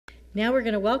Now we're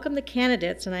going to welcome the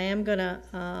candidates, and I am going to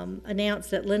announce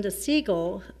that Linda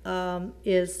Siegel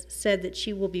is said that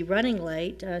she will be running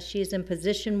late. She is in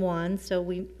position 1, so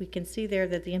we can see there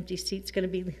that the empty seat's going to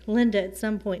be Linda at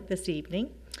some point this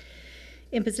evening.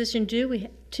 In position 2,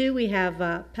 we have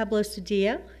Pablo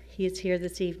Cedillo. He is here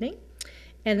this evening.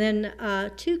 And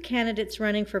then 2 candidates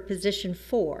running for position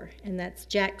 4, and that's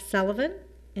Jack Sullivan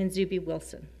and Zuby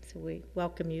Wilson. So we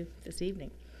welcome you this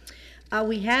evening.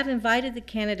 We have invited the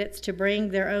candidates to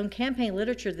bring their own campaign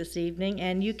literature this evening,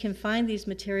 and you can find these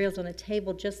materials on a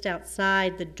table just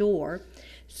outside the door.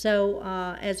 So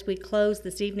as we close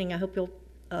this evening, I hope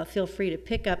you'll feel free to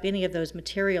pick up any of those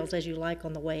materials as you like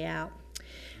on the way out.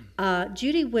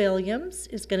 Judy Williams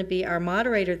is going to be our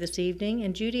moderator this evening,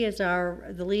 and Judy is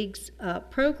the League's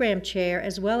program chair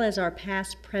as well as our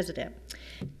past president.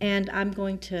 And I'm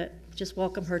going to just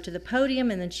welcome her to the podium,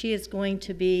 and then she is going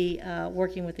to be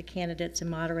working with the candidates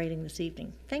and moderating this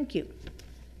evening. Thank you.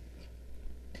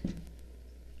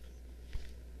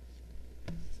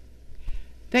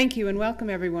 Thank you, and welcome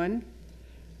everyone.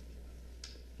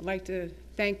 I'd like to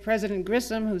thank President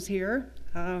Grissom, who's here,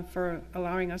 for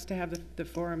allowing us to have the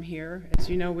forum here. As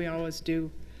you know, we always do.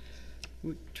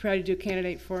 We try to do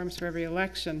candidate forums for every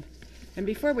election. And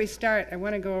before we start, I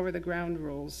want to go over the ground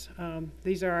rules.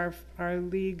 These are our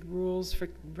league rules for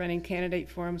running candidate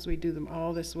forums. We do them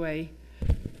all this way.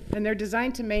 And they're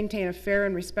designed to maintain a fair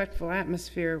and respectful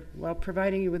atmosphere while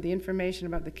providing you with the information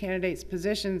about the candidates'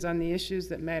 positions on the issues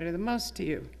that matter the most to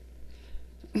you.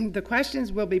 The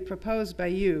questions will be proposed by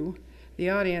you, the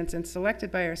audience, and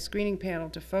selected by our screening panel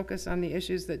to focus on the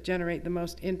issues that generate the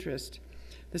most interest.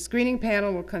 The screening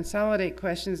panel will consolidate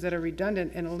questions that are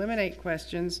redundant and eliminate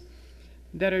questions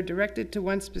that are directed to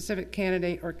one specific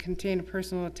candidate or contain a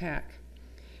personal attack.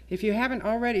 If you haven't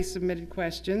already submitted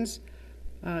questions,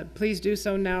 please do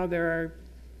so now. There are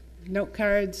note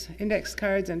cards, index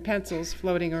cards, and pencils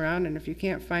floating around, and if you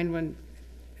can't find one,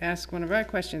 ask one of our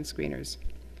question screeners.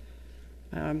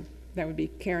 That would be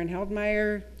Karen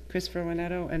Heldmeyer, Christopher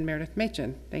Winetto, and Meredith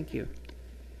Machin. Thank you.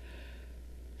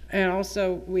 And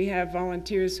also, we have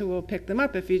volunteers who will pick them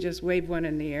up. If you just wave one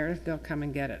in the air, they'll come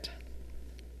and get it.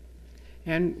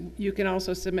 And you can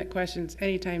also submit questions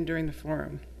anytime during the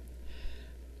forum.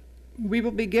 We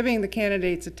will be giving the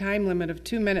candidates a time limit of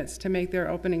 2 minutes to make their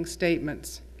opening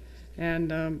statements.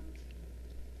 And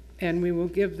we will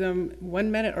give them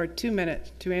 1 minute or 2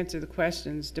 minutes to answer the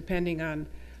questions, depending on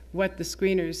what the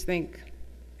screeners think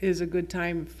is a good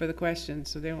time for the questions,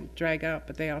 so they don't drag out,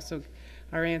 but they also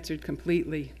are answered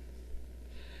completely.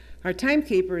 Our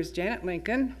timekeeper is Janet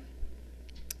Lincoln.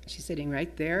 She's sitting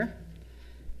right there.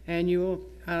 And you will,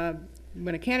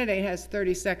 when a candidate has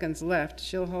 30 seconds left,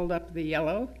 she'll hold up the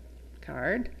yellow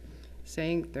card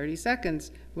saying 30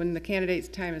 seconds. When the candidate's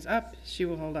time is up, she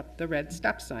will hold up the red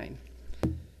stop sign.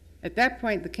 At that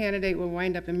point, the candidate will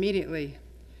wind up immediately.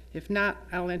 If not,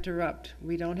 I'll interrupt.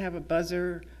 We don't have a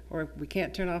buzzer, or we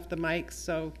can't turn off the mics,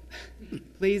 so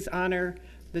please honor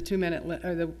the 2 minute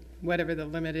or whatever the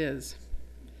limit is.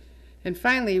 And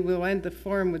finally, we'll end the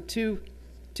forum with two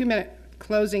minute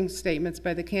closing statements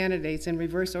by the candidates in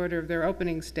reverse order of their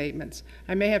opening statements.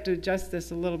 I may have to adjust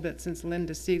this a little bit since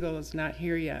Linda Siegel is not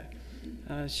here yet.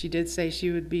 She did say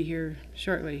she would be here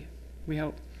shortly, we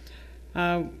hope.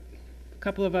 A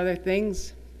couple of other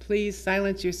things. Please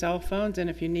silence your cell phones, and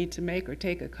if you need to make or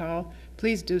take a call,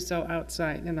 please do so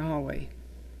outside in the hallway.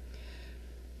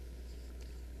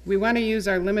 We want to use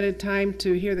our limited time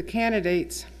to hear the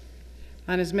candidates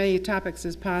on as many topics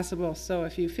as possible, so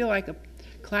if you feel like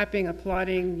clapping,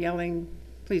 applauding, yelling,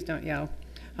 please don't yell.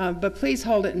 But please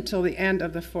hold it until the end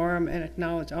of the forum and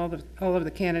acknowledge all of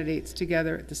the candidates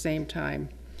together at the same time.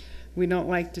 We don't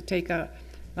like to take up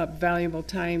valuable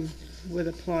time with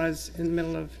applause in the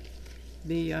middle of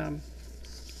the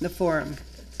forum.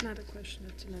 It's not a question,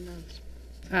 it's an announcement.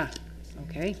 Ah,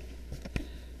 okay.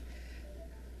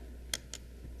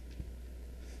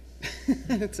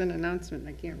 It's an announcement,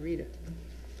 I can't read it.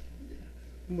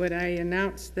 Would I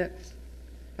announce that?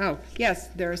 Oh, yes,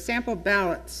 there are sample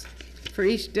ballots for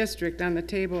each district on the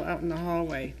table out in the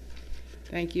hallway.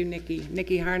 Thank you, Nikki.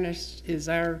 Nikki Harnish is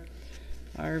our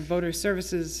voter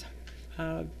services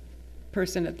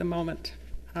person at the moment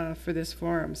for this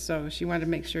forum. So she wanted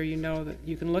to make sure you know that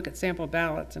you can look at sample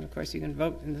ballots, and of course you can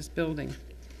vote in this building.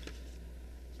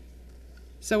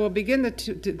 So we'll begin the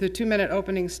 2 minute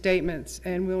opening statements,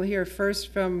 and we'll hear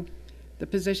first from the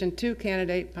position 2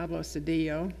 candidate, Pablo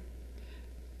Cedillo.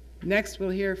 Next, we'll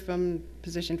hear from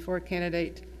position 4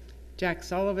 candidate, Jack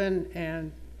Sullivan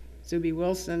and Zuby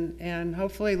Wilson, and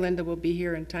hopefully Linda will be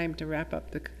here in time to wrap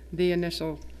up the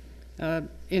initial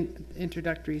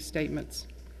introductory statements.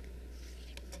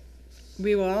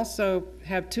 We will also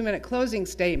have 2-minute closing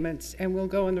statements, and we'll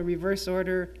go in the reverse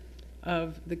order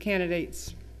of the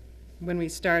candidates when we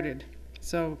started.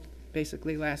 So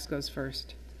basically, last goes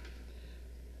first.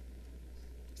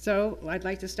 So I'd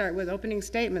like to start with opening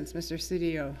statements, Mr.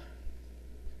 Cedillo.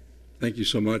 Thank you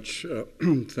so much.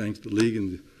 Thanks to the League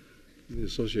and the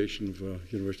Association of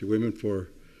University Women for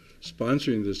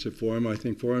sponsoring this forum. I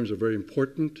think forums are very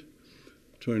important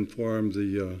to inform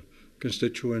the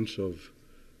constituents of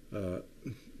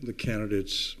the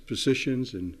candidates'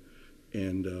 positions and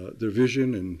their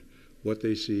vision and what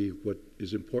they see, what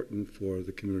is important for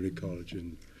the community college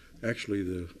and actually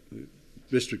the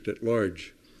district at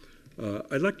large.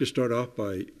 I'd like to start off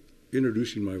by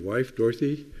introducing my wife,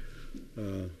 Dorothy.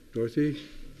 Dorothy,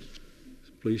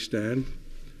 please stand.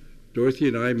 Dorothy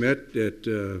and I met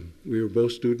we were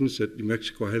both students at New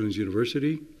Mexico Highlands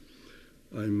University.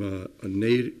 I'm a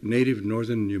native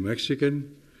northern New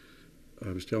Mexican.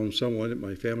 I was telling someone that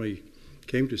my family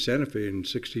came to Santa Fe in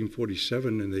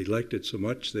 1647 and they liked it so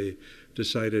much they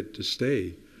decided to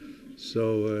stay.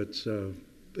 So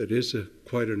it is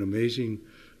quite an amazing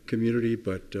community,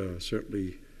 but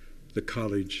certainly the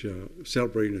college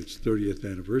celebrating its 30th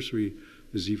anniversary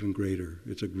is even greater.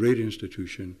 It's a great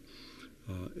institution.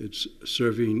 It's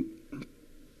serving,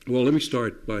 well, let me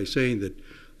start by saying that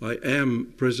I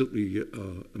am presently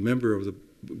a member of the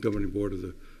governing board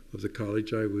of the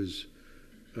college. I was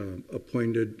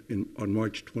appointed on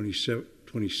March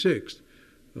 26th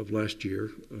of last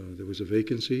year. There was a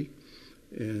vacancy,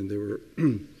 and there were,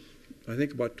 I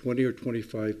think, about 20 or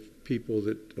 25 people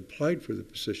that applied for the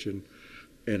position,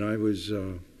 and I was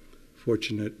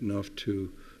fortunate enough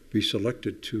to be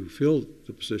selected to fill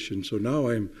the position. So now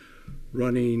I'm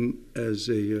running as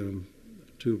to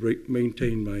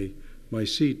maintain my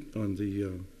seat on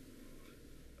the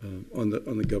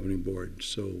governing board.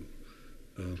 So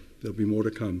there'll be more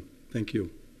to come. Thank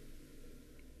you.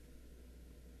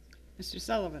 Mr.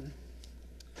 Sullivan.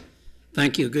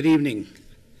 Thank you. Good evening.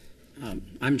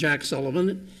 I'm Jack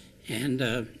Sullivan, and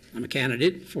I'm a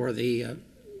candidate for the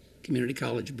Community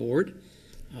College Board.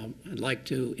 I'd like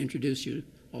to introduce you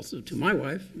also to my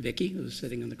wife, Vicki, who's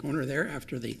sitting in the corner there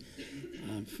after the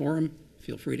forum.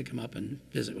 Feel free to come up and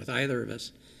visit with either of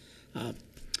us.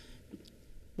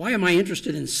 Why am I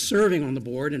interested in serving on the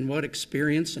board, and what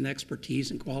experience and expertise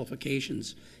and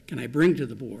qualifications can I bring to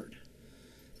the board?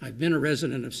 I've been a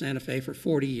resident of Santa Fe for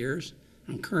 40 years.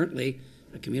 I'm currently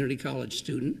a community college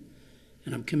student,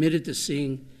 and I'm committed to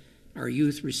seeing our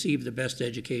youth receive the best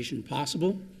education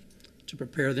possible to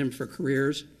prepare them for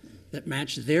careers that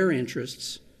match their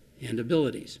interests and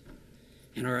abilities,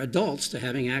 and our adults to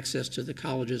having access to the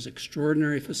college's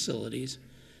extraordinary facilities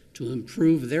to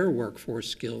improve their workforce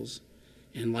skills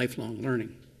and lifelong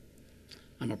learning.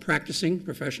 I'm a practicing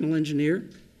professional engineer.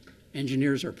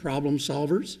 Engineers are problem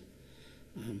solvers.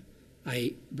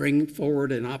 I bring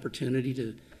forward an opportunity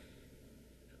to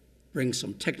bring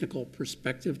some technical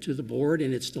perspective to the board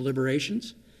in its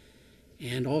deliberations,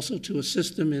 and also to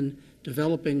assist them in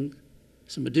developing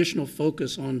some additional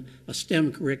focus on a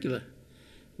STEM curricula,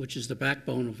 which is the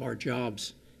backbone of our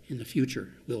jobs in the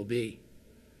future will be.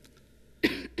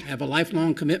 I have a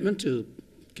lifelong commitment to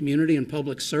community and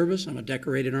public service. I'm a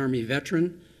decorated Army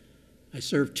veteran. I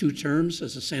served 2 terms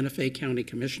as a Santa Fe County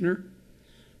Commissioner.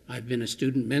 I've been a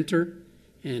student mentor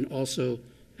and also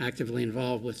actively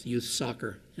involved with youth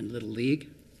soccer and Little League.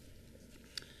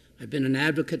 I've been an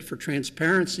advocate for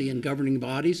transparency in governing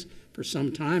bodies for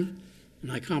some time,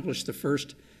 and I accomplished the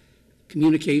first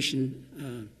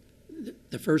communication,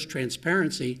 the first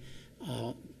transparency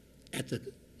at the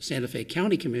Santa Fe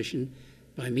County Commission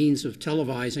by means of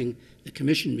televising the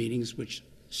commission meetings, which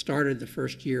started the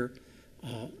first year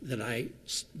that I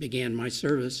began my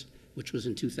service, which was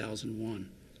in 2001.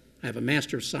 I have a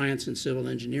Master of Science in Civil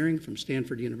Engineering from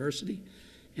Stanford University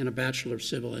and a Bachelor of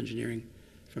Civil Engineering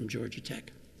from Georgia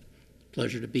Tech.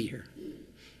 Pleasure to be here.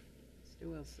 Mr.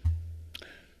 Wilson.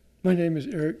 My name is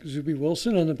Eric Zuby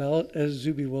Wilson, on the ballot as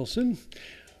Zuby Wilson.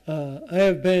 I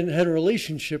have had a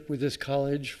relationship with this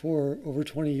college for over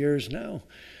 20 years now.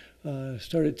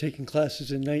 Started taking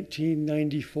classes in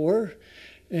 1994,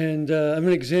 and I'm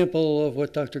an example of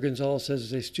what Dr. Gonzalez says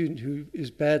as a student who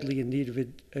is badly in need of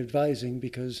advising,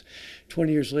 because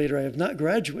 20 years later I have not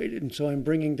graduated, and so I'm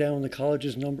bringing down the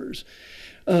college's numbers.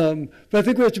 But I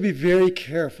think we have to be very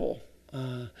careful.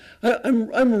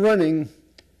 I'm running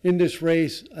in this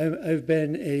race. I've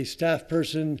been a staff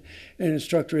person and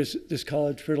instructor at this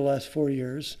college for the last 4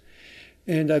 years,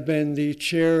 and I've been the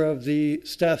chair of the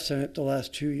staff senate the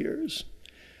last 2 years.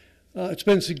 It's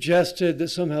been suggested that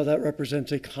somehow that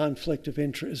represents a conflict of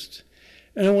interest,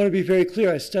 and I want to be very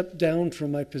clear. I stepped down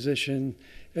from my position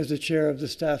as the chair of the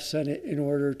Staff Senate in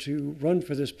order to run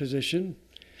for this position.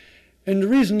 And the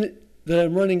reason that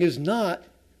I'm running is not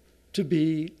to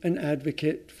be an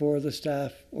advocate for the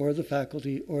staff or the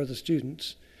faculty or the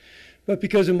students, but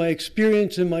because of my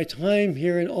experience and my time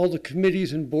here in all the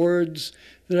committees and boards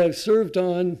that I've served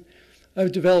on,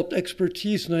 I've developed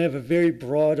expertise and I have a very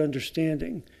broad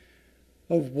understanding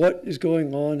of what is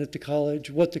going on at the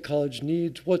college, what the college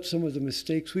needs, what some of the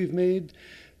mistakes we've made,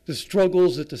 the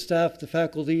struggles that the staff, the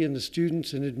faculty, and the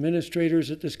students and administrators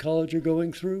at this college are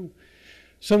going through,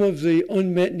 some of the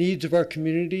unmet needs of our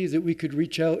community that we could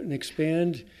reach out and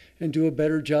expand and do a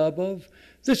better job of.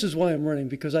 This is why I'm running,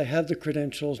 because I have the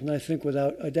credentials, and I think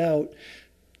without a doubt,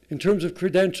 in terms of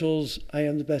credentials, I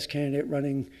am the best candidate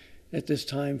running at this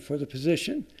time for the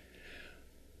position.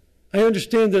 I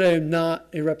understand that I am not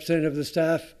a representative of the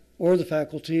staff or the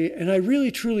faculty, and I really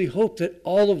truly hope that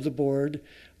all of the board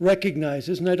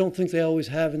recognizes, and I don't think they always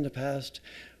have in the past,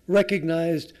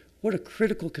 recognized what a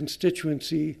critical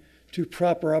constituency to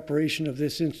proper operation of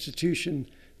this institution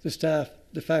the staff,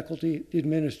 the faculty, the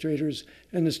administrators,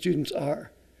 and the students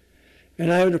are.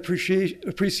 And I have an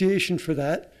appreciation for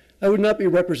that. I would not be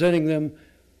representing them,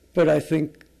 but I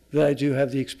think that I do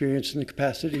have the experience and the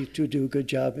capacity to do a good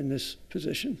job in this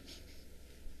position.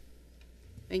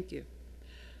 Thank you.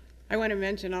 I want to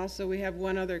mention also we have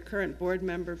one other current board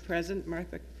member present,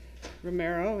 Martha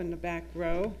Romero in the back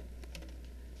row.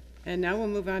 And now we'll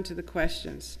move on to the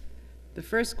questions. The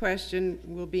first question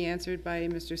will be answered by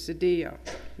Mr. Cedillo.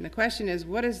 And the question is,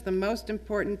 what is the most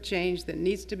important change that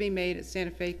needs to be made at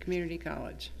Santa Fe Community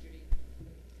College?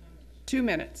 2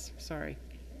 minutes, sorry.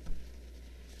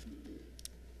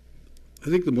 I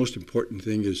think the most important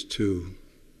thing is to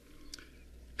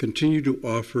continue to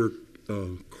offer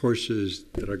courses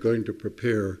that are going to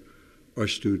prepare our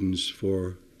students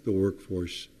for the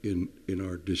workforce in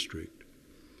our district.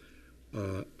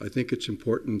 I think it's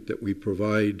important that we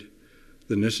provide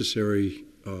the necessary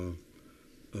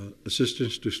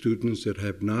assistance to students that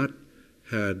have not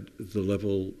had the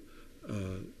level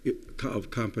of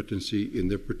competency in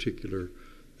their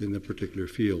particular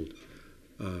field.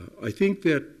 I think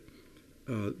that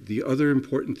the other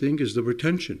important thing is the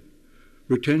retention.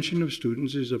 Retention of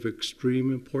students is of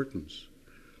extreme importance,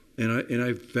 and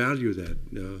I value that.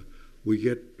 We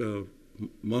get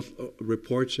month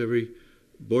reports every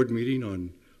board meeting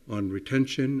on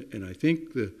retention, and I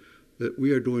think that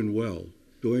we are doing well,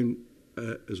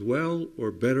 as well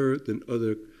or better than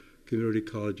other community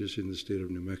colleges in the state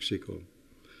of New Mexico.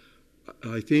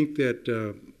 I think that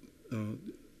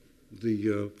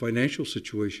the financial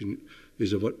situation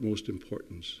is of utmost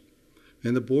importance.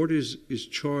 And the board is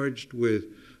charged with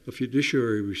a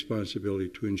fiduciary responsibility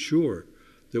to ensure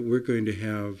that we're going to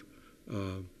have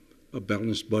a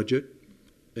balanced budget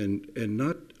and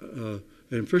not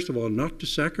and first of all, not to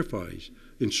sacrifice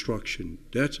instruction.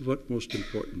 That's of utmost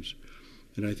importance.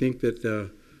 And I think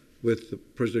that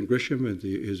with President Grisham and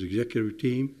his executive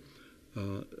team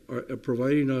are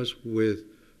providing us with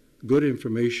good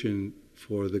information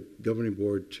for the governing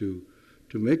board to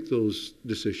make those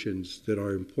decisions that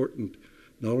are important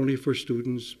not only for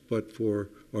students but for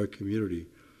our community.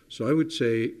 So I would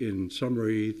say in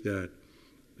summary that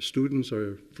students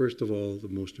are first of all the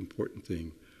most important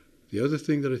thing. The other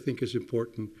thing that I think is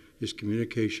important is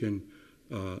communication,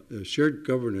 shared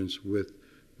governance with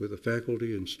the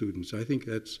faculty and students. I think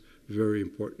that's very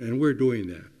important, and we're doing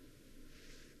that.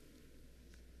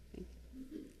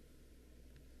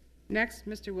 Next,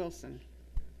 Mr. Wilson.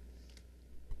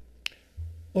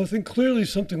 Well, I think clearly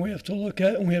something we have to look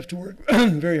at and we have to work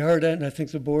very hard at, and I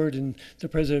think the board and the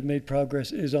president have made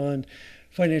progress, is on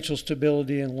financial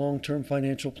stability and long-term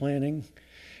financial planning.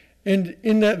 And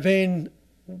in that vein,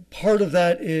 part of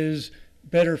that is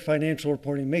better financial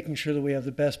reporting, making sure that we have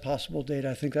the best possible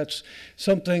data. I think that's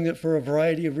something that for a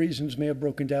variety of reasons may have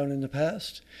broken down in the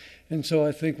past. And so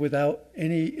I think without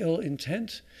any ill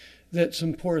intent, that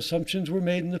some poor assumptions were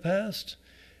made in the past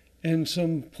and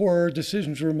some poor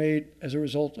decisions were made as a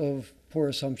result of poor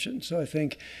assumptions. So I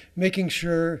think making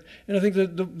sure, and I think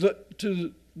that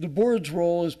the board's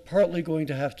role is partly going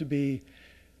to have to be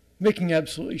making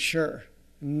absolutely sure,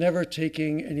 never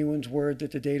taking anyone's word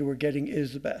that the data we're getting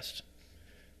is the best.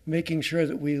 Making sure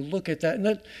that we look at that.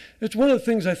 And it's one of the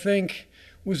things I think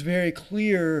was very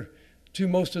clear to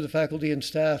most of the faculty and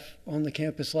staff on the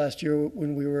campus last year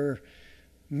when we were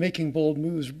making bold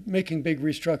moves, making big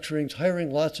restructurings,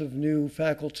 hiring lots of new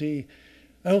faculty.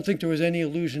 I don't think there was any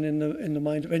illusion in the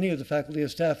mind of any of the faculty and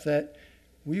staff that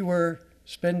we were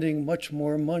spending much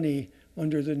more money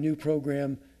under the new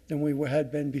program than we had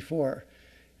been before.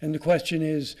 And the question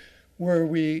is, where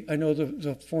I know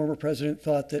the former president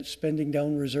thought that spending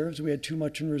down reserves, we had too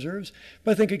much in reserves.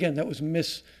 But I think, again, that was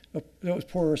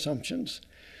poor assumptions.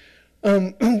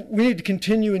 We need to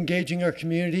continue engaging our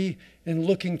community and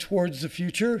looking towards the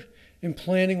future and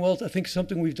planning well. I think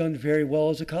something we've done very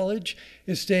well as a college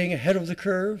is staying ahead of the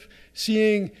curve,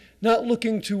 not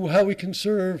looking to how we can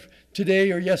serve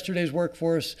today or yesterday's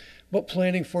workforce, but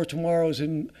planning for tomorrow's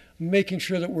and making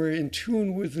sure that we're in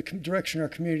tune with the direction our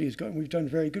community is going. We've done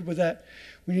very good with that.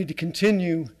 We need to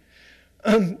continue.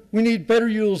 We need better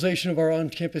utilization of our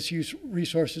on-campus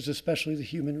resources, especially the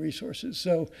human resources.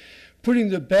 So putting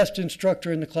the best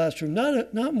instructor in the classroom,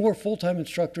 not more full-time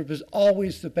instructor, but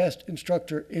always the best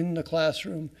instructor in the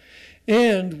classroom.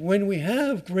 And when we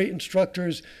have great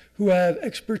instructors who have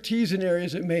expertise in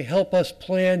areas that may help us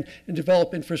plan and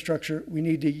develop infrastructure, we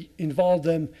need to involve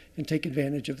them and take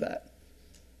advantage of that.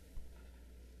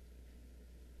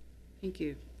 Thank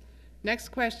you. Next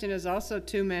question is also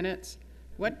 2 minutes.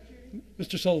 What?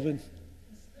 Mr. Sullivan.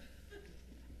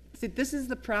 See, this is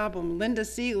the problem. Linda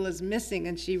Siegel is missing,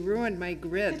 and she ruined my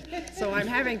grid. So I'm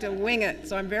having to wing it.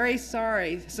 So I'm very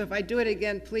sorry. So if I do it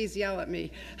again, please yell at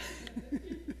me.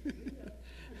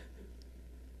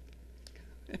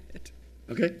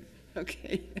 Okay?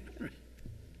 Okay.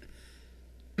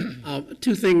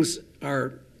 Two things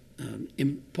are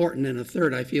important, and a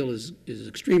third I feel is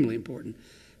extremely important.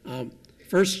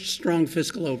 First, strong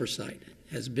fiscal oversight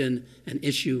has been an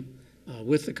issue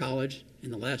with the college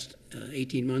in the last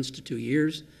 18 months to 2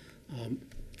 years.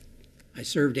 I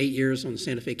served 8 years on the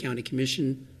Santa Fe County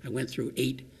Commission. I went through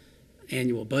 8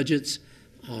 annual budgets.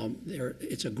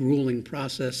 It's a grueling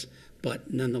process,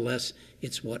 but nonetheless,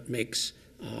 it's what makes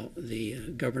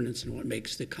the governance and what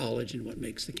makes the college and what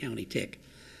makes the county tick.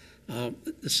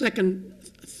 The second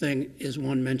thing is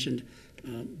one mentioned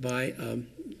by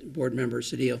board member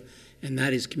Cedillo, and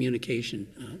that is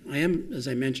communication. I am, as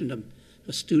I mentioned,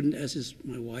 a student, as is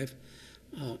my wife,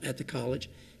 at the college,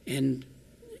 and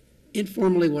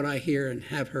informally what I hear and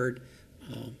have heard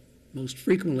most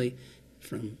frequently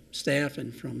from staff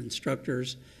and from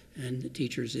instructors and the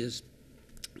teachers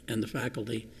and the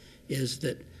faculty is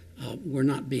that we're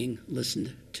not being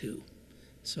listened to.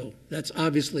 So that's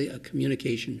obviously a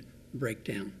communication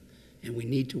breakdown, and we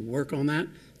need to work on that.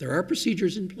 There are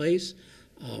procedures in place,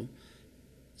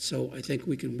 so I think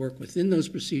we can work within those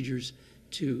procedures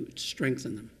to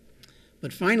strengthen them.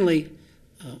 But finally,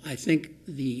 I think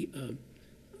the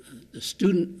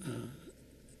student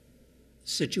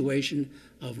situation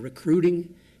of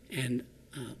recruiting and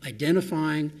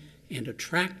identifying and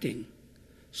attracting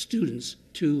students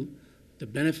to the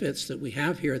benefits that we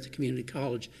have here at the community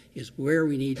college is where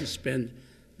we need to spend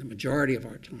the majority of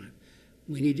our time.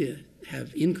 We need to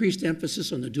have increased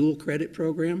emphasis on the dual credit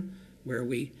program, where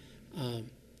we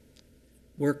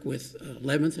work with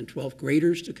 11th and 12th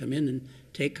graders to come in and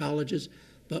take colleges,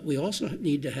 but we also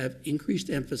need to have increased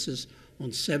emphasis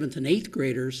on 7th and 8th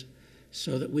graders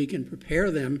so that we can prepare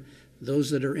them,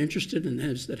 those that are interested and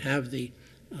those that have the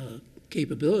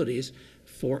capabilities,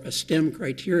 for a STEM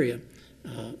criteria.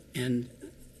 And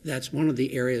that's one of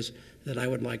the areas that I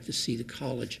would like to see the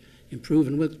college improve,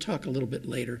 and we'll talk a little bit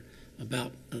later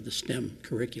about the STEM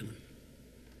curriculum.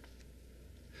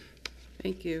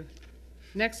 Thank you.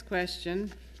 Next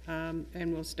question,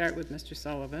 and we'll start with Mr.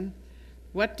 Sullivan.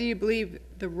 What do you believe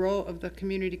the role of the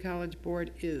Community College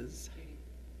Board is?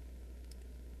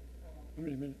 How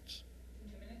many minutes?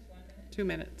 2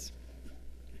 minutes.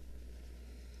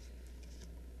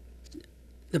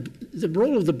 The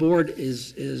role of the board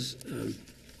is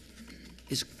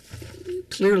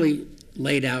clearly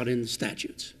laid out in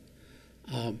statutes.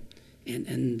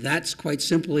 And that's quite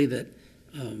simply that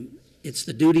it's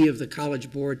the duty of the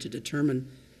college board to determine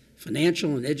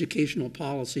financial and educational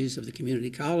policies of the community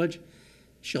college,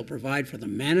 shall provide for the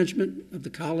management of the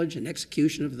college and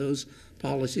execution of those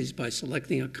policies by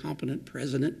selecting a competent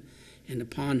president, and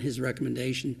upon his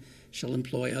recommendation shall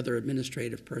employ other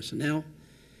administrative personnel,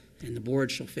 and the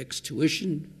board shall fix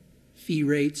tuition, fee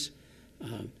rates,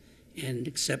 and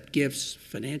accept gifts,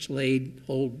 financial aid,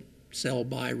 hold, sell,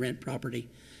 buy, rent property.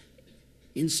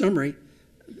 In summary,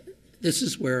 this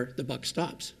is where the buck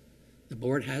stops. The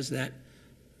board has that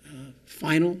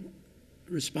final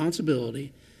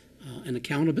responsibility and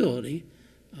accountability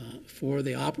for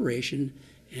the operation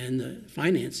and the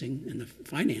financing and the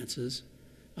finances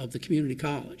of the community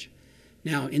college.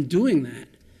 Now, in doing that,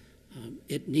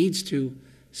 it needs to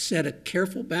set a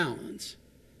careful balance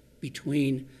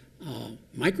between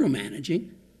micromanaging,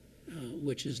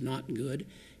 which is not good,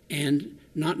 and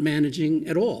not managing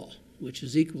at all, which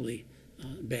is equally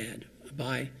bad,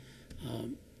 by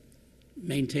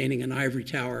maintaining an ivory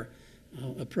tower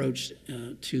approach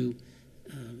to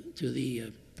to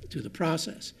the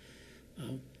process.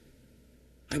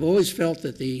 I've always felt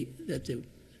that the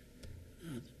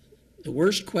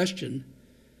worst question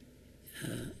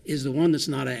is the one that's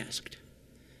not asked,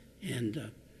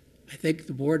 and I think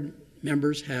the board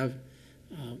members have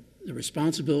the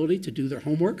responsibility to do their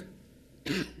homework,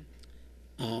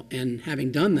 and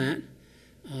having done that,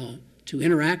 to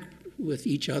interact with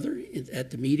each other at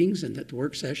the meetings and at the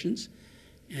work sessions,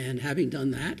 and having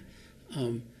done that,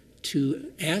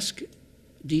 to ask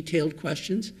detailed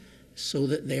questions so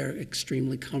that they are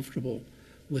extremely comfortable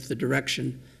with the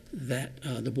direction that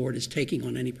the board is taking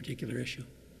on any particular issue.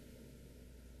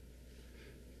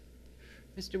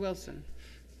 Mr. Wilson.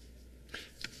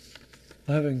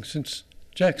 Since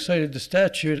Jack cited the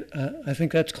statute, I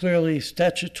think that's clearly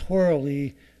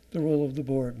statutorily the role of the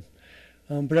board.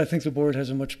 But I think the board has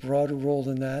a much broader role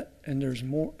than that, and there's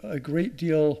a great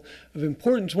deal of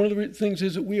importance. One of the things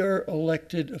is that we are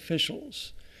elected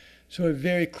officials. So a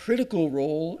very critical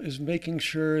role is making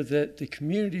sure that the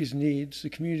community's needs, the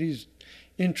community's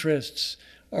interests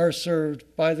are served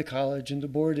by the college, and the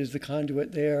board is the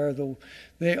conduit. They are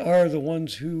the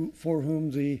ones for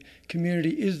whom the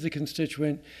community is the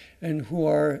constituent, and who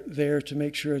are there to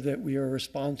make sure that we are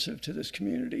responsive to this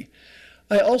community.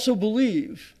 I also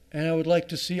believe, and I would like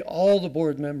to see all the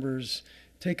board members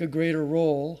take a greater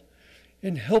role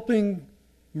in helping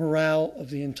morale of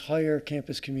the entire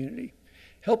campus community,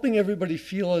 helping everybody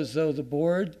feel as though the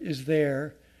board is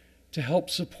there to help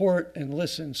support and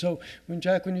listen. So when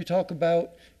you talk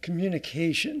about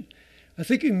communication, I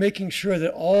think in making sure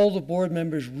that all the board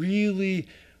members really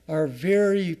are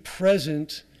very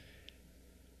present,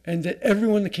 and that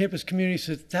everyone in the campus community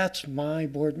says, that's my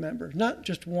board member. Not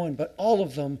just one, but all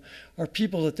of them are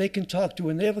people that they can talk to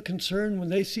when they have a concern, when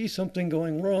they see something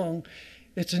going wrong.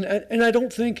 And I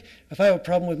don't think, if I have a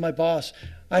problem with my boss,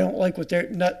 I don't like what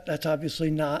that's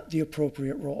obviously not the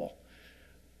appropriate role.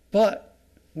 But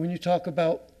when you talk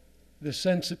about the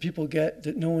sense that people get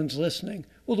that no one's listening,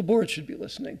 well, the board should be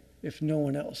listening, if no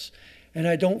one else. And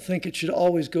I don't think it should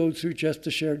always go through just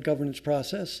the shared governance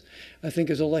process. I think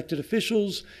as elected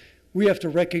officials, we have to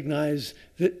recognize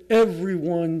that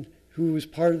everyone who is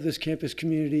part of this campus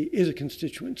community is a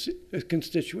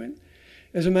constituent.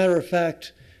 As a matter of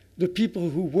fact, the people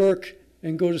who work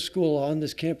and go to school on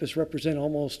this campus represent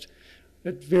almost,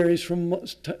 it varies from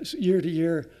year to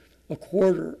year, a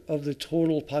quarter of the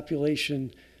total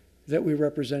population that we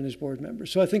represent as board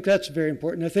members. So I think that's very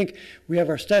important. I think we have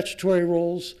our statutory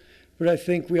roles, but I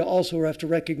think we also have to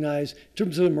recognize, in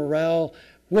terms of the morale,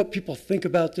 what people think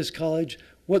about this college,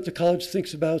 what the college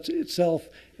thinks about itself,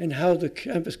 and how the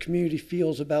campus community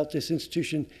feels about this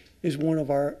institution is one of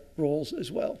our roles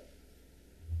as well.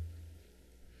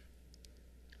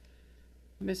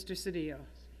 Mr. Cedillo.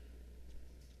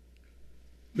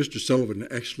 Mr. Sullivan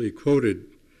actually quoted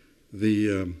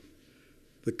the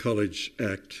College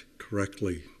Act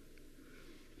correctly.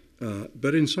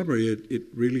 But in summary, it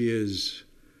really is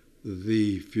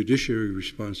the fiduciary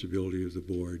responsibility of the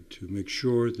board to make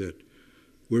sure that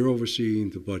we're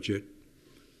overseeing the budget.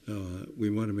 We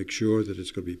want to make sure that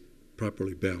it's going to be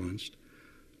properly balanced.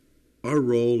 Our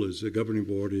role as the governing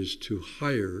board is to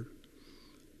hire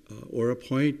or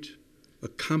appoint a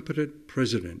competent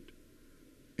president.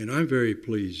 And I'm very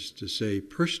pleased to say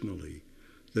personally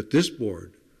that this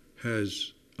board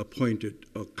has appointed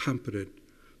a competent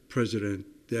president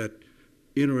that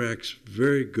interacts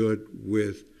very good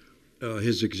with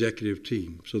his executive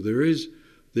team. So there is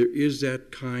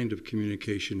that kind of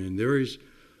communication, and there is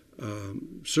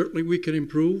certainly we can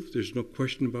improve. There's no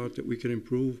question about that we can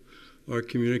improve our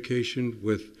communication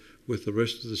with the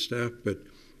rest of the staff, but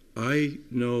I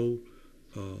know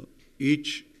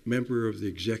each member of the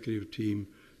executive team,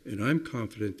 and I'm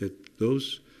confident that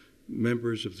those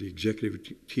members of the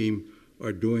executive team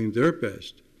are doing their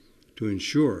best to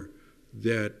ensure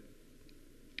that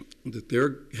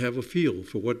they have a feel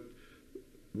for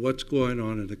what's going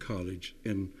on in the college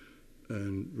and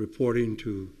reporting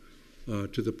to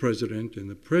the president. And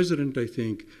the president, I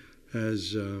think,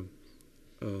 has a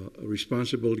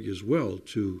responsibility as well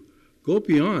to go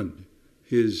beyond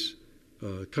his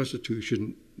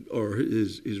constitution or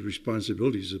his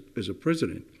responsibilities as a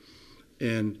president.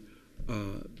 And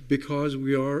because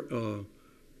we are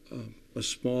a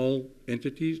small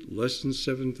entity, less than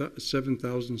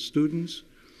 7,000 students,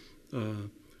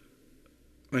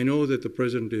 I know that the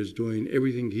president is doing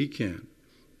everything he can.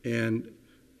 And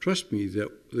trust me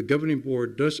that the governing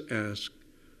board does ask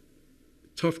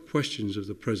tough questions of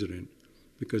the president,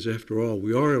 because after all,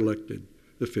 we are elected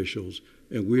officials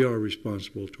and we are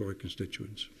responsible to our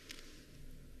constituents.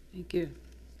 Thank you.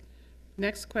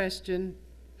 Next question,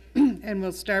 And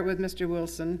we'll start with Mr.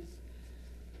 Wilson.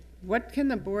 What can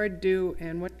the board do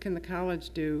and what can the college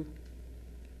do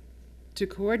to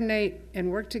coordinate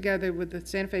and work together with the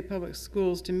Santa Fe Public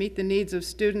Schools to meet the needs of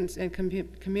students and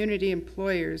community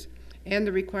employers and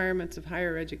the requirements of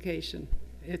higher education?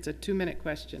 It's a 2-minute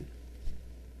question.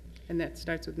 And that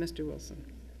starts with Mr. Wilson.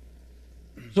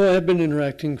 So I've been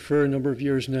interacting for a number of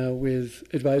years now with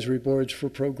advisory boards for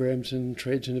programs in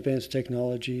trades and advanced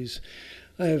technologies.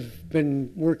 I've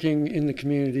been working in the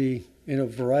community in a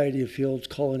variety of fields: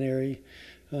 culinary,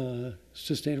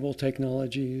 sustainable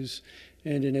technologies,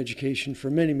 and in education for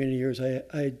many, many years.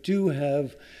 I do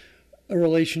have a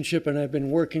relationship, and I've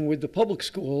been working with the public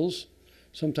schools,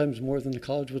 sometimes more than the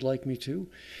college would like me to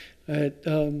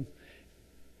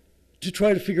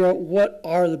try to figure out what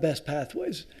are the best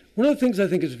pathways. One of the things I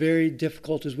think is very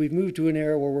difficult is we've moved to an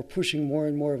era where we're pushing more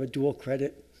and more of a dual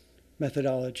credit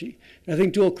methodology. And I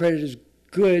think dual credit is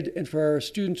good, and for our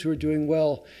students who are doing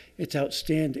well, it's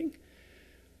outstanding.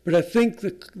 But I think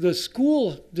the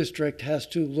school district has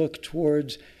to look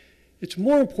towards, it's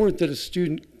more important that a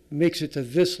student makes it to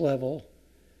this level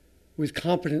with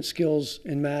competent skills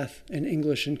in math and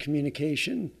English and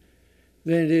communication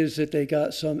than it is that they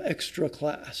got some extra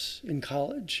class in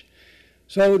college.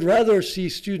 So I would rather see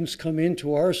students come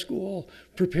into our school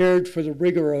prepared for the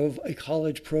rigor of a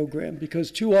college program,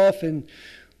 because too often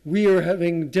we are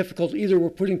having difficulty. Either we're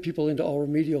putting people into all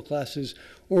remedial classes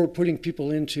or we're putting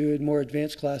people into more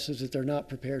advanced classes that they're not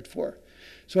prepared for.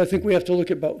 So I think we have to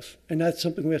look at both, and that's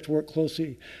something we have to work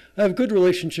closely. I have a good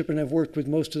relationship, and I've worked with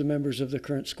most of the members of the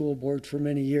current school board for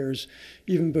many years,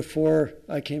 even before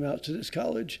I came out to this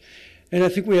college. And I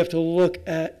think we have to look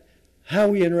at how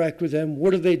we interact with them.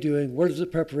 What are they doing? What is the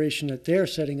preparation that they're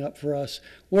setting up for us?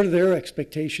 What are their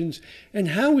expectations? And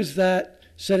how is that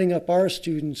setting up our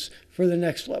students for the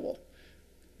next level?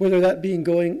 Whether that being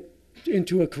going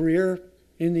into a career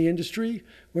in the industry,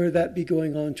 whether that be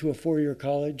going on to a 4-year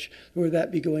college, or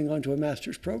that be going on to a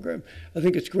master's program. I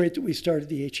think it's great that we started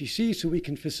the HEC so we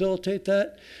can facilitate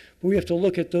that, but we have to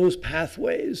look at those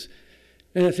pathways.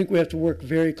 And I think we have to work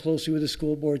very closely with the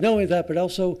school board. Not only that, but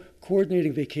also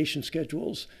coordinating vacation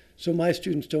schedules so my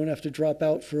students don't have to drop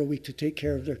out for a week to take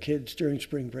care of their kids during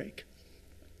spring break.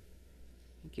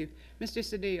 Thank you. Mr.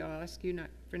 Cedillo, I'll ask you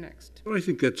for next. Well, I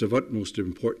think that's of utmost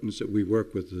importance that we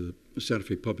work with the Santa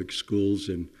Fe Public Schools,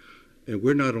 and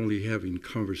we're not only having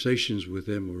conversations with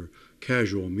them or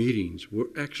casual meetings, we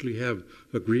actually have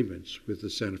agreements with the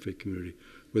Santa Fe community,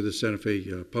 with the Santa Fe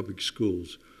Public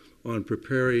Schools on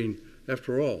preparing.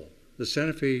 After all, the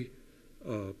Santa Fe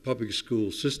public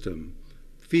school system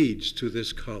feeds to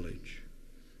this college.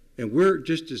 And we're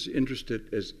just as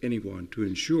interested as anyone to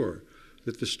ensure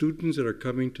that the students that are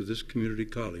coming to this community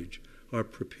college are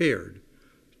prepared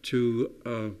to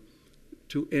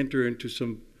enter into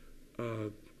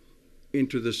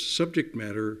into the subject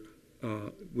matter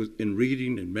in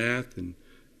reading and math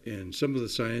and some of the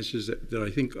sciences that I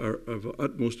think are of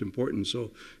utmost importance.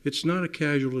 So it's not a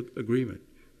casual agreement.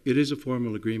 It is a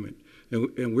formal agreement.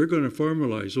 And we're going to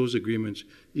formalize those agreements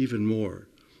even more,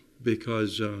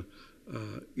 because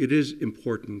it is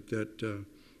important that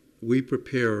we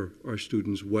prepare our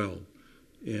students well.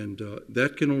 And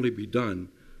that can only be done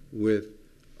with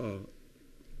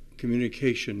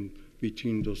communication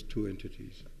between those two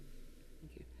entities.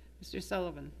 Thank you. Mr.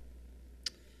 Sullivan.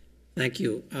 Thank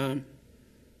you.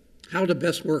 How to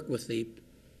best work with the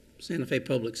Santa Fe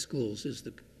Public Schools is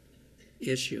the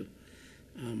issue.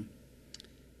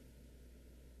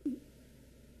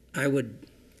 I would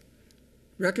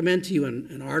recommend to you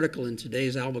an article in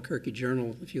today's Albuquerque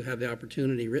Journal, if you have the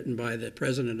opportunity, written by the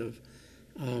president of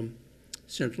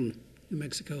Central New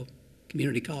Mexico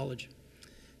Community College,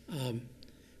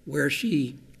 where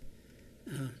she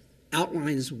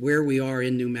outlines where we are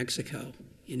in New Mexico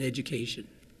in education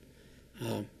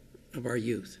of our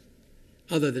youth,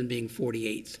 other than being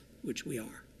 48th, which we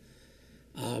are.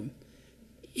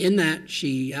 In that,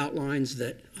 she outlines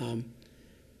that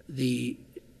the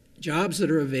jobs that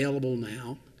are available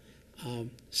now,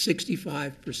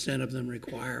 65% of them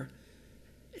require,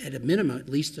 at a minimum, at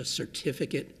least a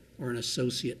certificate or an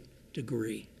associate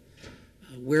degree.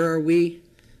 Where are we?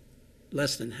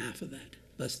 Less than half of that,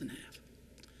 less than half.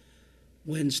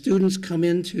 When students come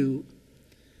into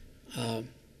and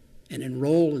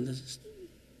enroll in the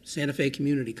Santa Fe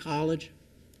Community College,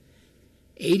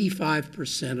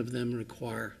 85% of them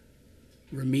require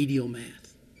remedial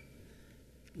math.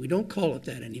 We don't call it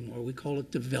that anymore. We call it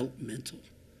developmental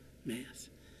math.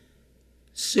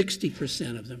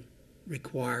 60% of them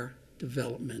require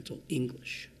developmental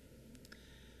English.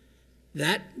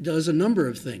 That does a number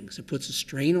of things. It puts a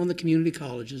strain on the community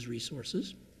college's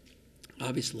resources.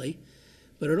 obviously,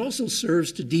 but it also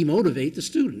serves to demotivate the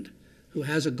student who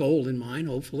has a goal in mind,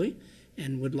 hopefully,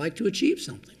 and would like to achieve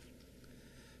something.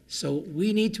 So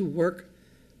we need to work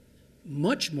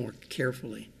much more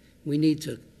carefully. We need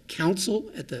to counsel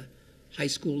at the high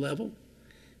school level.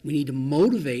 We need to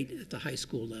motivate at the high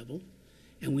school level.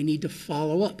 And we need to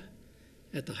follow up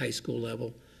at the high school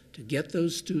level to get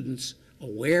those students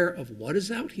aware of what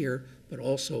is out here, but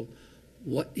also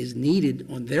what is needed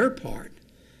on their part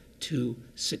to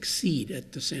succeed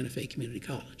at the Santa Fe Community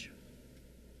College.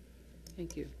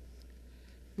 Thank you.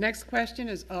 Next question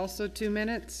is also 2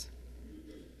 minutes.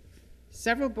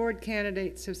 Several board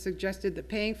candidates have suggested that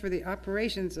paying for the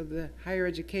operations of the higher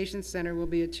education center will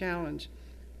be a challenge.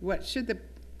 What should the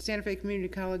Santa Fe Community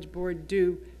College Board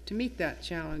do to meet that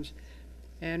challenge?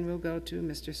 And we'll go to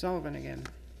Mr. Sullivan again.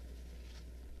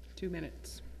 2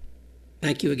 minutes.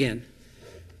 Thank you again.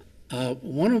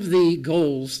 One of the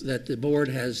goals that the board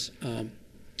has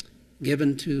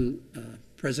given to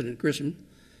President Grisham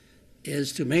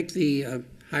is to make the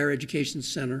higher education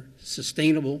center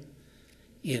sustainable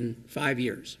in 5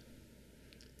 years.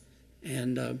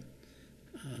 And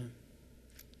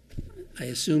I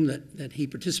assume that he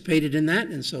participated in that,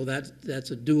 and so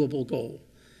that's a doable goal.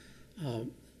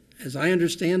 As I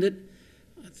understand it,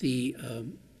 the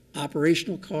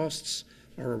operational costs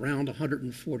are around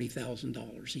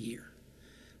 $140,000 a year.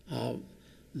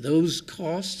 Those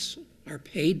costs are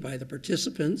paid by the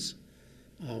participants.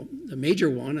 The major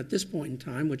one at this point in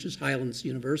time, which is Highlands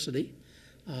University,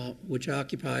 which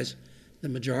occupies the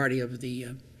majority of the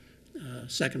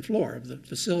second floor of the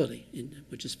facility,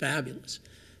 which is fabulous.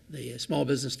 The Small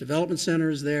Business Development Center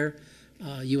is there,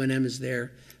 UNM is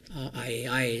there,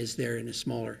 IAIA is there in a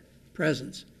smaller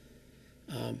presence.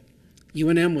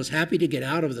 UNM was happy to get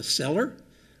out of the cellar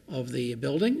of the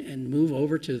building and move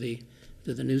over to the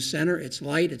new center. It's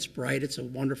light, it's bright, it's a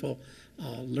wonderful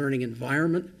learning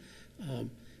environment.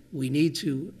 We need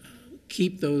to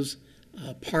keep those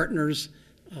partners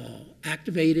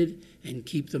activated and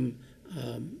keep them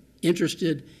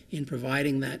interested in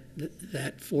providing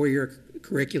that four-year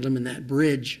curriculum and that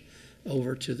bridge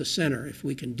over to the center. If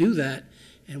we can do that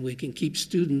and we can keep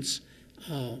students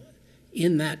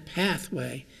in that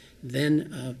pathway,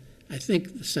 then I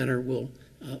think the center will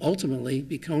ultimately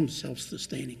become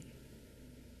self-sustaining.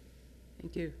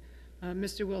 Thank you.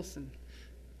 Mr. Wilson.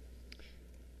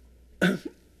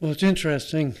 Well, it's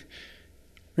interesting.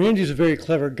 Randy's a very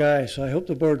clever guy, so I hope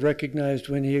the board recognized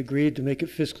when he agreed to make it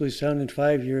fiscally sound in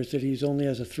 5 years that he's only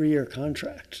has a 3-year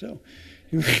contract. So,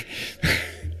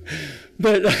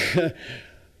 but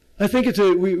I think it's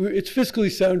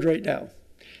fiscally sound right now.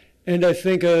 And I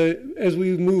think as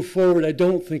we move forward, I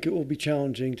don't think it will be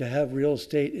challenging to have real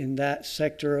estate in that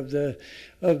sector of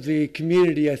the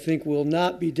community. I think will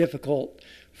not be difficult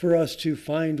for us to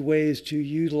find ways to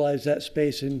utilize that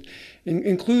space,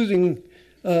 including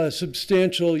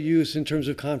substantial use in terms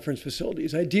of conference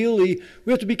facilities. Ideally,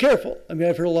 we have to be careful. I mean,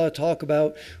 I've heard a lot of talk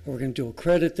about, we're going to do a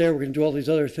credit there, we're going to do all these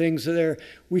other things there.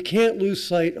 We can't lose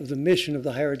sight of the mission of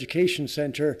the higher education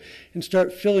center and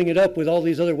start filling it up with all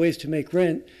these other ways to make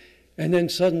rent. And then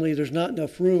suddenly there's not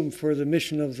enough room for the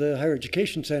mission of the higher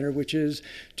education center, which is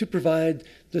to provide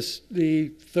the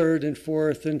 3rd and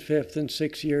 4th and 5th and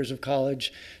 6th years of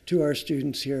college to our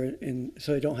students here,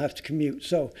 so they don't have to commute.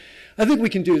 So I think we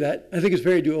can do that. I think it's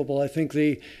very doable. I think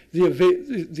the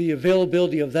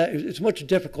availability of that, it's more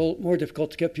difficult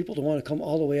to get people to want to come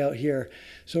all the way out here.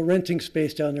 So renting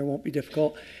space down there won't be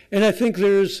difficult. And I think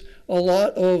there's a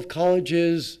lot of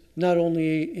colleges, not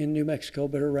only in New Mexico,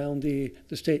 but around the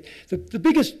state. The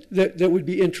biggest that would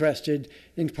be interested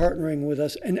in partnering with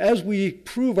us, and as we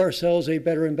prove ourselves a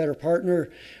better and better partner,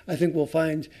 I think we'll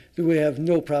find that we have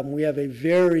no problem. We have a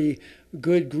very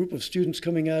good group of students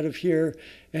coming out of here,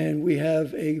 and we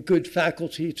have a good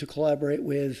faculty to collaborate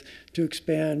with to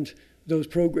expand those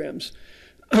programs.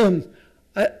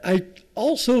 I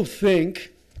also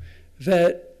think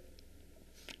that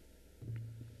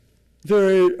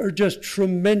there are just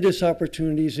tremendous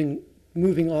opportunities in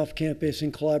moving off campus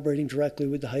and collaborating directly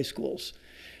with the high schools.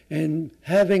 And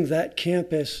having that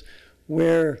campus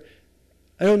where,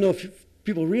 I don't know if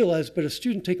people realize, but a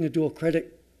student taking a dual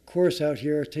credit course out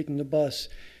here, taking the bus,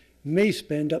 may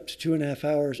spend up to 2.5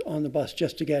 hours on the bus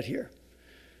just to get here.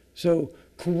 So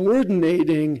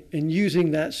coordinating and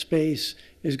using that space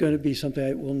is going to be something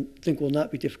I think will not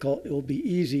be difficult. It will be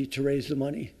easy to raise the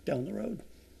money down the road.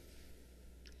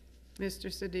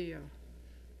 Mr. Cedillo.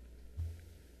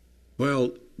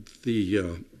 Well,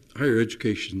 the Higher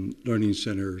Education Learning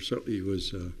Center certainly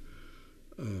was a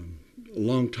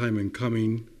long time in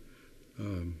coming.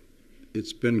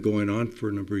 It's been going on for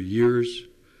a number of years,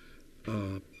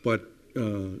 but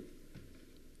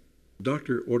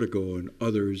Dr. Ortego and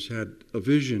others had a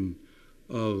vision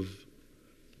of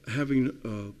having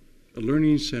a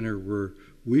learning center where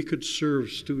we could serve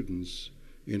students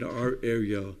in our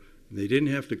area. They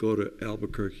didn't have to go to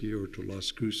Albuquerque or to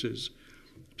Las Cruces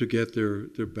to get their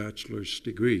bachelor's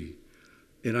degree.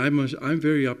 And I'm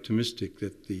very optimistic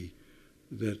that the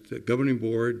governing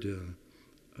board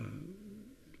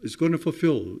is going to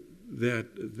fulfill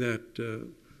that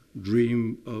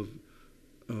dream of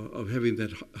having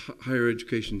that higher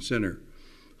education center.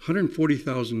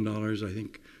 $140,000, I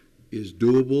think, is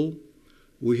doable.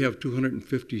 We have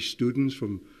 250 students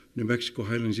from New Mexico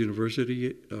Highlands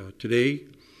University today.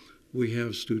 We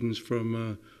have students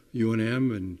from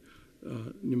UNM and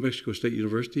New Mexico State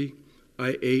University.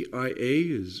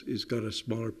 IAIA is got a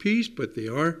smaller piece, but they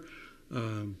are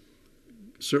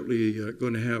certainly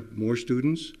going to have more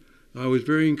students. I was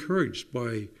very encouraged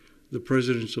by the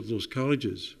presidents of those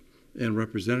colleges and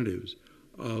representatives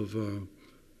of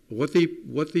what they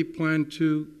plan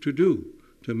to do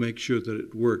to make sure that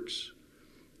it works.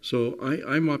 So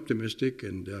I'm optimistic,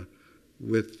 and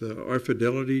with our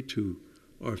fidelity to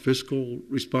our fiscal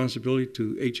responsibility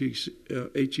to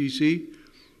HEC,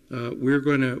 we're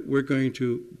going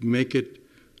to make it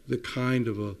the kind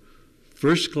of a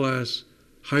first-class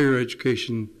higher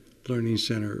education learning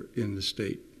center in the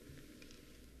state.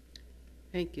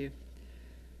 Thank you.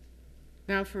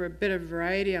 Now for a bit of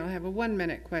variety, I'll have a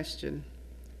 1-minute question.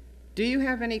 Do you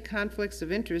have any conflicts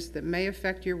of interest that may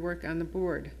affect your work on the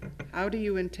board? How do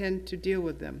you intend to deal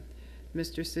with them?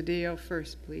 Mr. Cedillo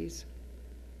first, please.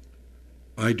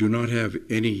 I do not have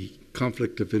any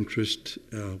conflict of interest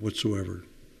whatsoever.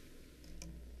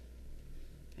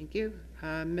 Thank you.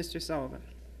 Mr. Sullivan.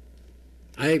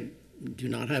 I do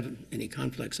not have any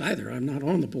conflicts either. I'm not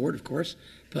on the board, of course,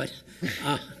 but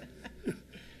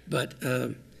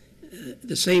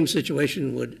the same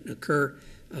situation would occur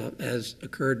as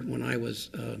occurred when I was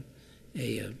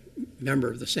a member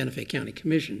of the Santa Fe County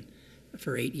Commission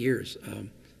for 8 years.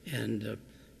 And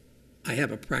I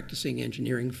have a practicing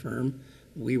engineering firm.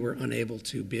 We were unable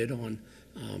to bid on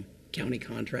county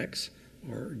contracts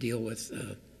or deal with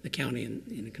the county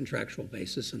in a contractual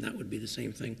basis, and that would be the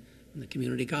same thing in the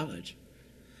community college.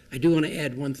 I do want to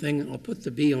add one thing. I'll put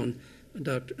the B on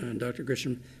Dr.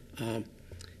 Grisham.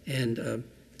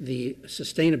 The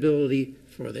sustainability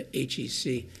for the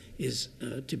HEC is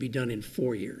to be done in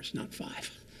 4 years, not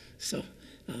 5. So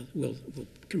we'll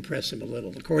compress them a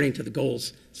little. According to the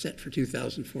goals set for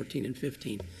 2014 and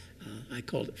 15, I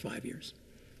called it 5 years.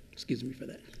 Excuse me for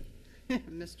that.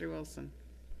 Mr. Wilson.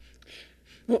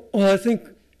 Well, I think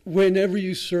whenever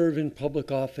you serve in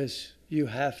public office, you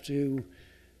have to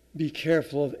be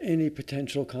careful of any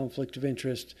potential conflict of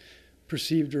interest,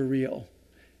 perceived or real.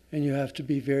 And you have to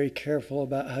be very careful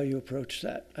about how you approach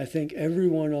that. I think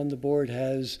everyone on the board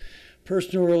has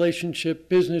personal relationships,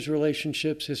 business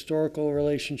relationships, historical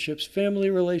relationships, family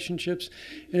relationships.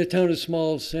 In a town as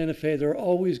small as Santa Fe, there are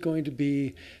always going to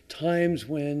be times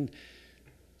when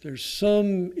there's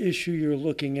some issue you're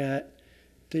looking at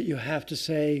that you have to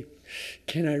say,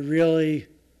 can I really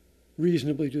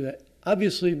reasonably do that?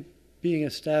 Obviously, being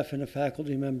a staff and a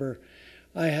faculty member,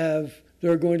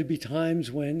 there are going to be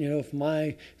times when, if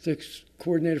the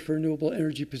coordinator for renewable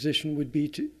energy position would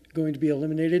be going to be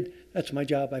eliminated, that's my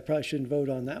job. I probably shouldn't vote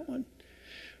on that one.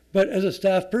 But as a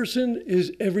staff person,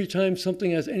 is every time something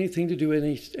has anything to do with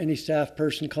any staff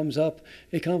person comes up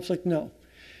a conflict? No.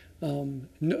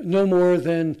 No more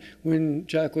than when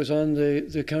Jack was on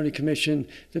the county commission,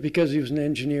 that because he was an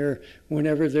engineer,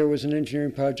 whenever there was an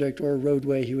engineering project or a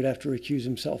roadway, he would have to recuse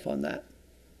himself on that.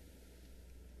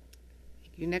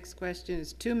 Your next question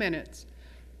is 2 minutes.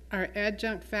 Are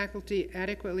adjunct faculty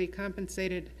adequately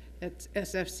compensated at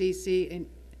SFCC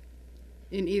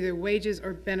in either wages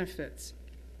or benefits?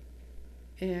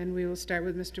 And we will start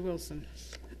with Mr. Wilson.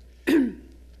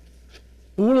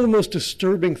 One of the most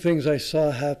disturbing things I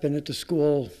saw happen at the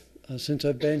school since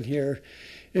I've been here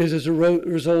is, as a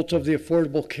result of the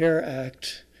Affordable Care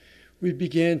Act, we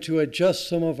began to adjust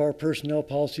some of our personnel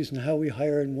policies and how we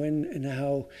hire and when and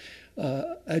how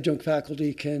adjunct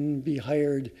faculty can be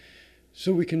hired,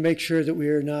 so we can make sure that we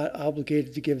are not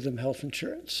obligated to give them health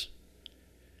insurance.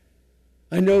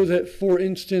 I know that, for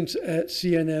instance, at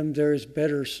CNM, there is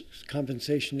better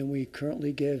compensation than we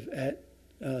currently give at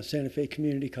Santa Fe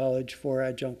Community College for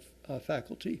adjunct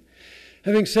faculty.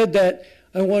 Having said that,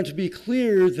 I want to be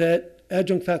clear that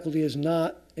adjunct faculty is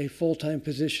not a full-time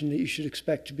position that you should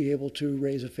expect to be able to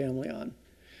raise a family on.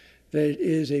 That it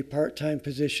is a part-time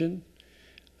position.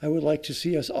 I would like to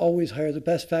see us always hire the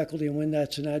best faculty, and when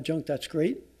that's an adjunct, that's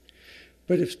great.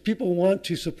 But if people want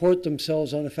to support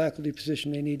themselves on a faculty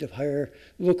position, they need to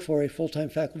look for a full-time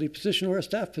faculty position or a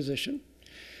staff position.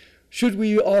 Should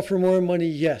we offer more money?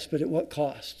 Yes, but at what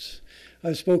costs?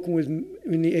 I've spoken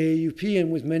in the AAUP and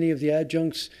with many of the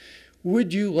adjuncts.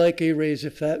 Would you like a raise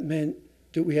if that meant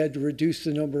that we had to reduce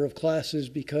the number of classes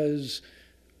because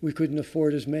we couldn't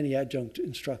afford as many adjunct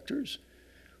instructors?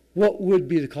 What would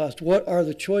be the cost? What are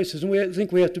the choices? And I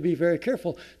think we have to be very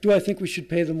careful. Do I think we should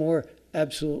pay them more?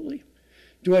 Absolutely.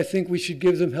 Do I think we should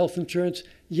give them health insurance?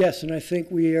 Yes, and I think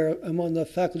I'm on the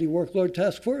faculty workload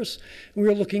task force, and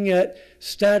we're looking at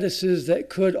statuses that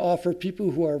could offer people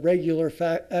who are regular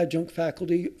adjunct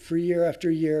faculty for year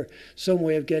after year some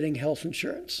way of getting health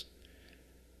insurance,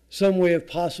 some way of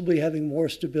possibly having more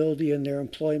stability in their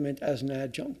employment as an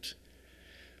adjunct.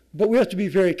 But we have to be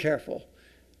very careful.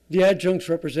 The adjuncts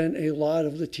represent a lot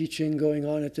of the teaching going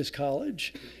on at this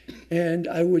college, and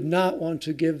I would not want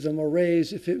to give them a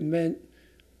raise if it meant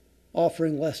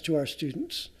offering less to our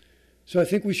students. So I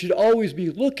think we should always be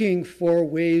looking for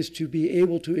ways to be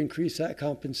able to increase that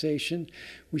compensation.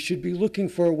 We should be looking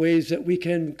for ways that we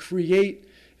can create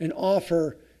and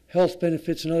offer health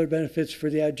benefits and other benefits for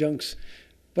the adjuncts,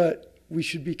 but we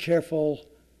should be careful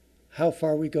how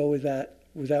far we go with that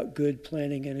without good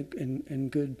planning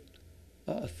and good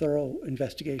thorough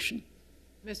investigation.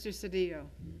 Mr. Cedillo.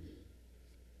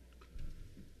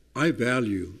 I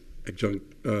value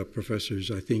adjunct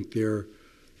professors. I think they're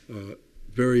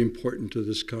very important to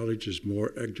this college. There's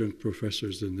more adjunct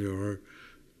professors than there are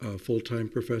full-time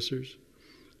professors.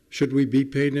 Should we be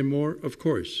paying them more? Of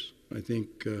course. I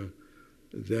think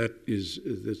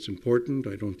that's important.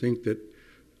 I don't think that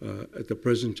at the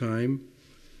present time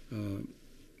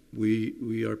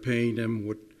we are paying them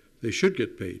what they should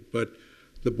get paid. But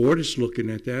the board is looking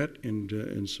at that,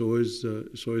 and so is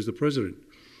the president.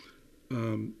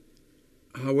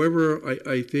 However,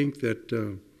 I think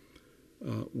that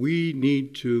we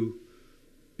need to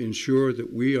ensure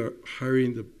that we are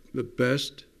hiring the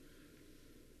best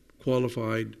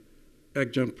qualified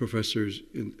adjunct professors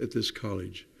at this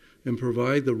college and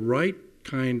provide the right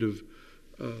kind of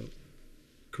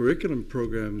curriculum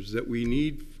programs that we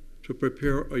need to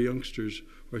prepare our youngsters,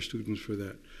 our students for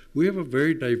that. We have a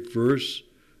very diverse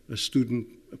student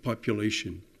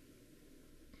population,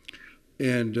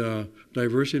 and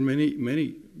diverse in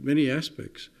many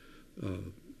aspects,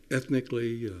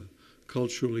 ethnically,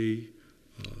 culturally,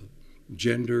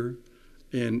 gender,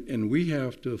 and we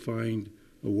have to find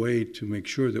a way to make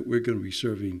sure that we're going to be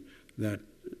serving that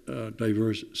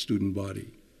diverse student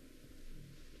body.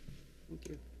 Thank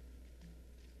you.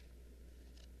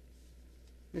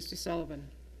 Mr. Sullivan.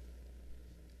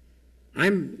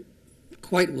 I'm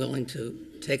quite willing to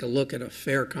take a look at a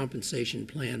fair compensation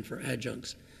plan for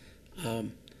adjuncts.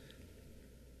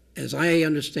 As I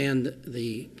understand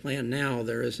the plan now,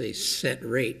 there is a set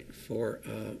rate for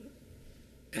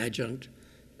adjunct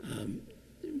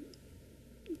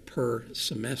per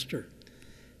semester.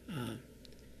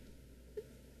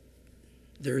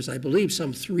 There's, I believe,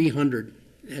 some 300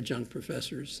 adjunct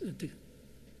professors at the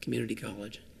community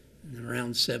college and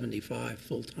around 75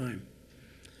 full-time.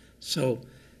 So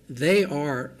they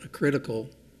are a critical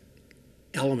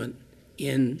element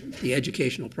in the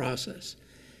educational process.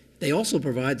 They also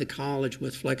provide the college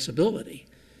with flexibility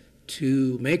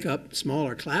to make up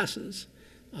smaller classes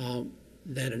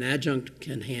that an adjunct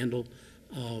can handle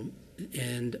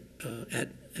and at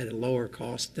a lower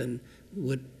cost than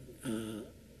would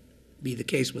be the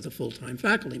case with a full-time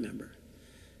faculty member.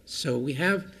 So we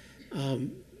have a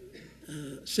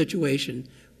situation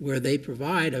where they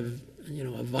provide a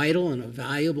vital and a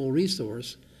valuable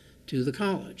resource to the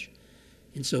college.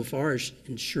 Insofar as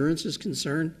insurance is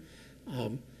concerned,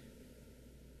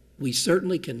 we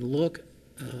certainly can look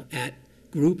at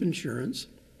group insurance,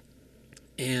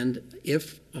 and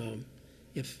if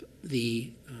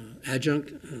the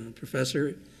adjunct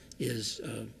professor is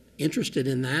interested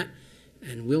in that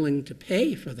and willing to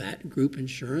pay for that group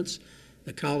insurance,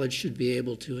 the college should be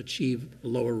able to achieve a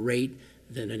lower rate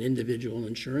than an individual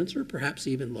insurance, or perhaps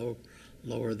even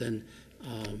lower than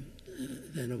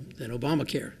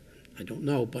Obamacare. I don't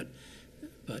know, but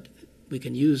we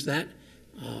can use that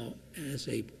as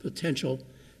a potential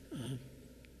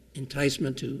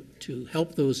enticement to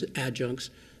help those adjuncts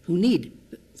who need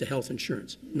the health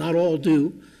insurance. Not all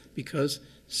do, because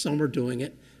some are doing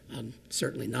it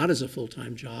certainly not as a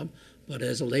full-time job, but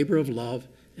as a labor of love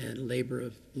and labor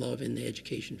of love in the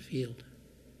education field.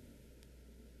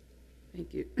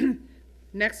 Thank you.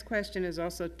 Next question is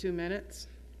also 2 minutes.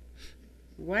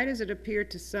 Why does it appear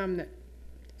to some that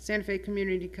Santa Fe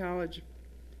Community College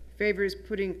favors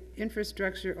putting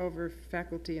infrastructure over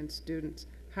faculty and students?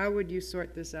 How would you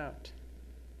sort this out?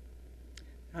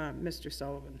 Mr.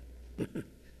 Sullivan?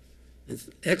 It's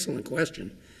an excellent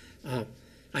question.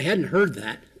 I hadn't heard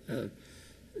that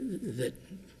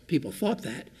people thought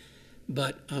that,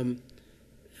 but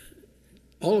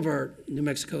all of our New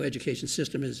Mexico education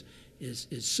system is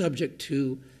subject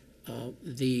to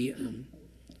the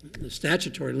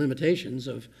statutory limitations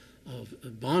of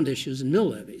bond issues and mill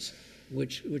levies,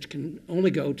 which can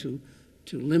only go to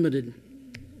limited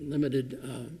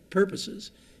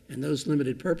purposes, and those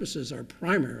limited purposes are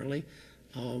primarily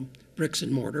bricks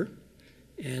and mortar,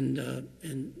 and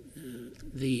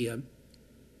the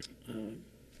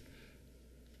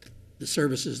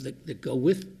services that go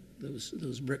with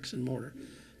those bricks and mortar.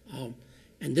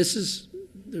 And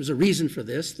there's a reason for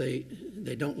this. They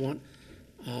don't want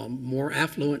more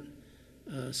affluent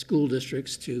school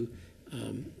districts to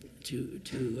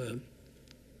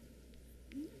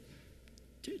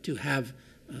have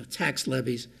tax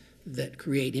levies that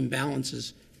create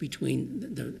imbalances between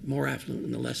the more affluent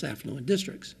and the less affluent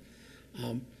districts.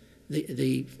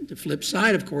 The flip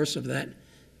side, of course, of that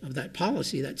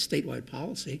policy, that statewide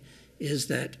policy, is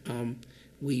that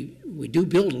we do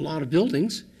build a lot of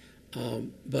buildings,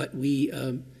 but we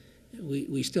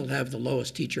still have the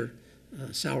lowest teacher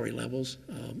salary levels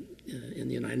in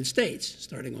the United States,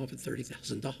 starting off at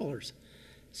 $30,000.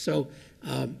 So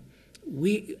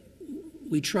we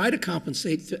try to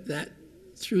compensate that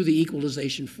through the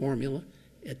equalization formula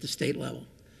at the state level,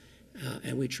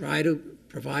 and we try to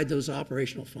provide those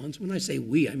operational funds. When I say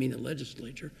we, I mean the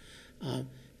legislature,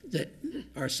 that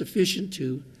are sufficient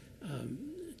to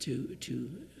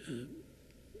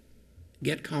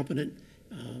get competent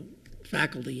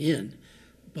faculty in.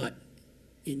 But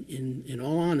in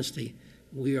all honesty,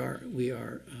 we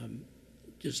are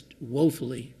just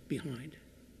woefully behind.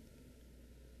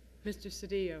 Mr.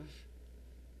 Cedillo?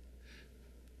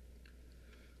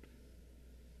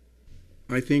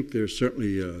 I think there's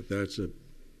certainly that's a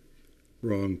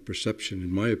wrong perception,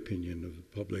 in my opinion, of the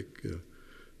public,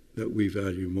 that we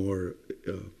value more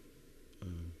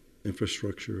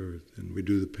infrastructure than we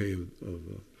do the pay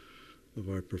of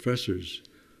our professors.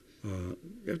 You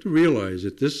have to realize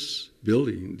that these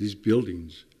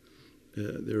buildings,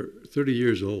 they're 30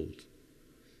 years old.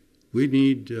 We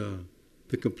need to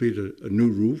complete a new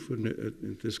roof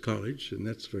at this college, and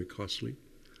that's very costly.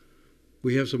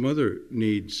 We have some other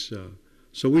needs.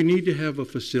 So we need to have a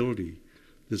facility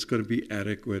that's going to be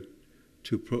adequate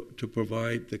to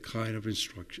provide the kind of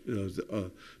instruction,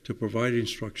 to provide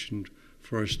instruction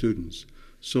for our students.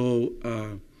 So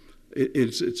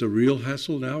it's a real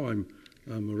hassle now. I'm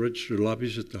a registered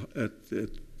lobbyist at the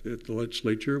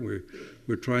legislature.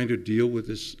 We're trying to deal with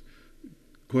this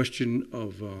question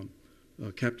of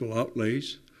capital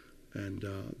outlays, and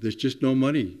there's just no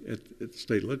money at the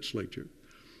state legislature.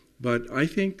 But I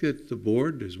think that the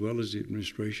board, as well as the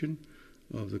administration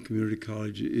of the community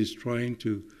college, is trying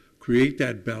to create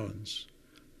that balance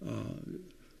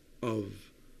of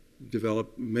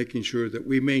making sure that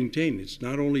we maintain. It's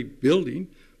not only building,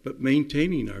 but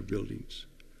maintaining our buildings.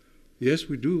 Yes,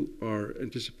 we are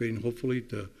anticipating, hopefully,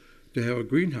 to have a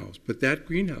greenhouse, but that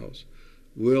greenhouse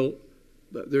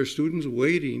there are students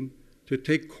waiting to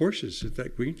take courses at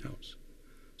that greenhouse.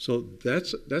 So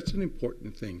that's an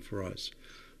important thing for us.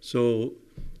 So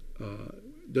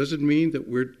doesn't mean that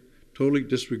we're totally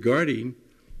disregarding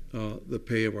the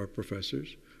pay of our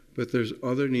professors, but there's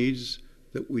other needs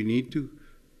that we need to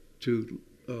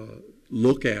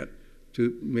look at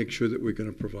to make sure that we're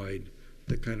going to provide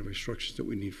the kind of instructions that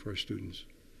we need for our students.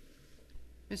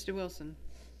 Mr. Wilson?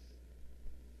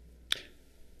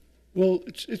 Well,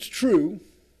 it's true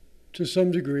to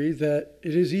some degree that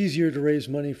it is easier to raise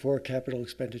money for capital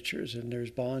expenditures, and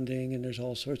there's bonding and there's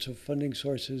all sorts of funding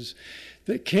sources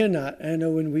that cannot. I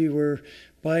know when we were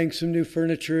buying some new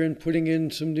furniture and putting in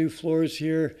some new floors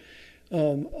here, a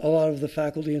lot of the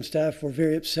faculty and staff were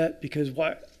very upset because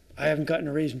I haven't gotten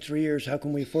a raise in 3 years. How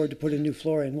can we afford to put a new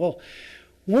floor in? Well,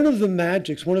 one of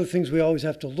the things we always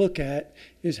have to look at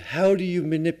is how do you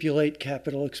manipulate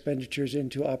capital expenditures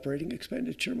into operating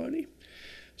expenditure money?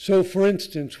 So, for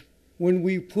instance, when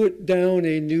we put down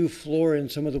a new floor in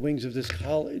some of the wings of this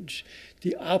college,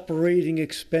 the operating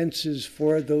expenses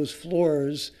for those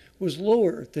floors was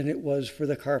lower than it was for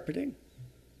the carpeting.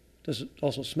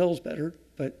 Also smells better,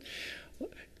 but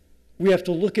we have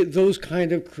to look at those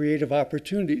kind of creative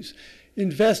opportunities.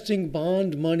 Investing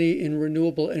bond money in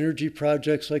renewable energy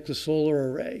projects like the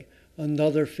solar array,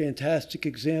 another fantastic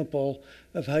example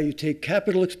of how you take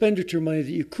capital expenditure money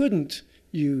that you couldn't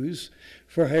use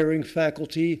for hiring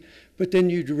faculty, but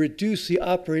then you'd reduce the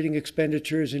operating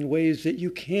expenditures in ways that you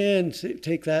can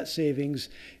take that savings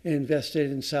and invest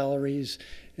it in salaries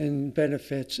and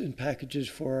benefits and packages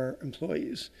for our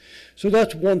employees. So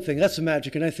that's one thing. That's the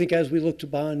magic. And I think as we look to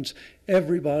bonds,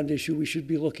 every bond issue, we should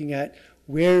be looking at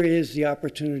where is the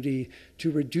opportunity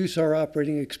to reduce our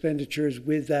operating expenditures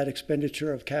with that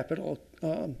expenditure of capital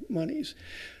monies.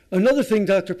 Another thing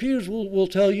Dr. Peters will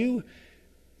tell you,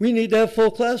 we need to have full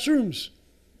classrooms.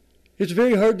 It's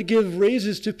very hard to give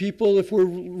raises to people if we're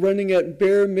running at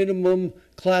bare minimum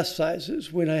class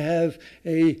sizes. When I have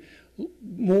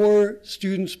more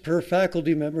students per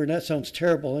faculty member, and that sounds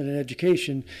terrible in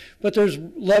education, but there's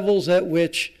levels at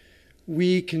which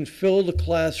we can fill the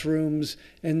classrooms,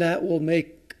 and that will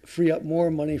free up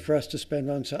more money for us to spend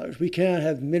on salaries. We cannot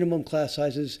have minimum class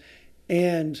sizes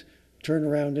and turn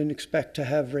around and expect to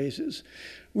have raises.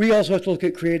 We also have to look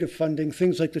at creative funding,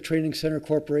 things like the Training Center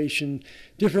Corporation,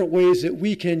 different ways that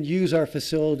we can use our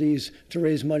facilities to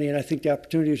raise money, and I think the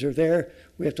opportunities are there.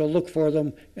 We have to look for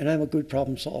them, and I'm a good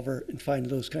problem solver and find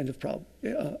those kind of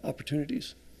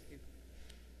opportunities.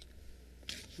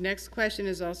 Next question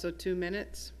is also 2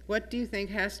 minutes. What do you think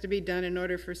has to be done in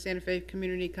order for Santa Fe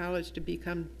Community College to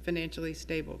become financially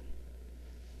stable?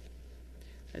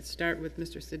 Let's start with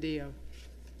Mr. Cedillo.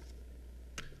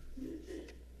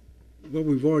 Well,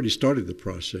 we've already started the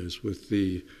process with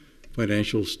the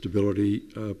financial stability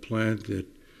plan that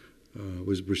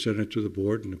was presented to the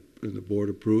board and the board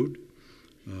approved.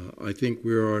 I think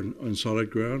we are on solid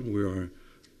ground. We are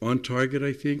on target,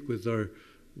 I think, with our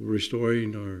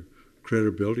restoring our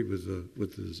credibility with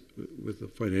the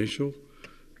financial,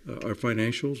 our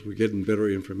financials. We're getting better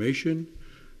information.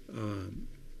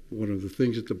 One of the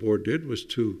things that the board did was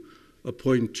to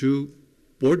appoint 2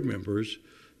 board members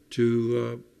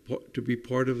to be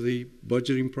part of the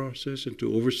budgeting process and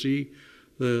to oversee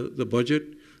the budget.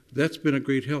 That's been a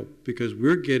great help because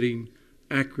we're getting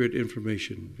accurate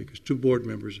information because 2 board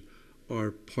members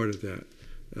are part of that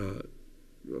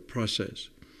process.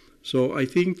 So I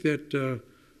think that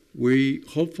we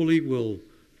hopefully will,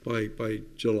 by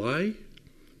July,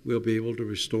 we'll be able to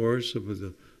restore some of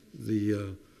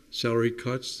the salary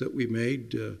cuts that we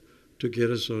made to get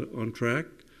us on track.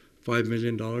 $5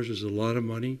 million is a lot of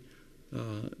money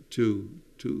to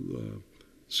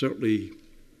certainly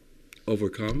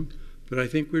overcome, but I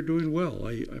think we're doing well.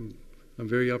 I'm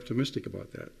very optimistic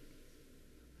about that.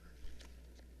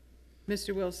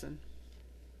 Mr. Wilson.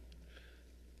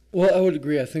 Well, I would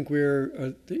agree. I think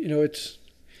we're, it's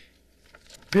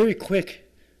very quick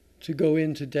to go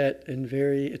into debt and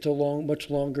it's a much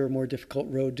longer, more difficult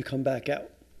road to come back out.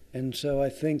 And so I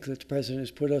think that the president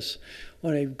has put us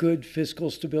on a good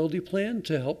fiscal stability plan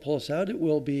to help pull us out. It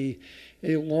will be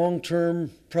a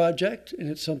long-term project, and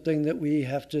it's something that we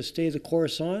have to stay the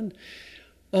course on.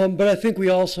 But I think we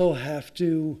also have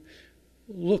to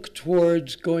look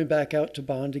towards going back out to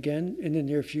bond again in the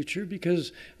near future,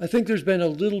 because I think there's been a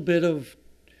little bit of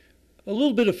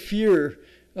fear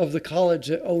of the college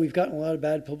that, we've gotten a lot of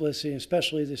bad publicity,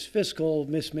 especially this fiscal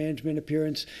mismanagement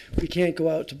appearance. We can't go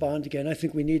out to bond again. I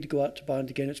think we need to go out to bond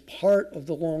again. It's part of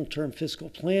the long-term fiscal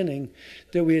planning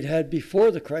that we had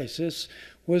before the crisis,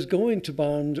 was going to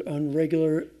bond on a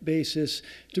regular basis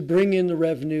to bring in the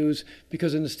revenues,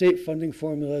 because in the state funding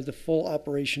formula, the full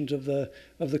operations of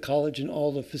the college and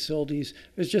all the facilities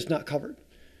is just not covered.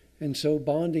 And so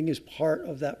bonding is part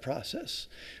of that process.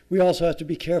 We also have to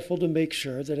be careful to make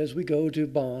sure that as we go to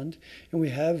bond, and we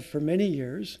have for many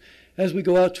years, as we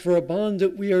go out for a bond,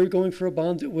 that we are going for a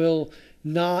bond that will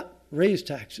not raise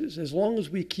taxes. As long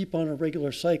as we keep on a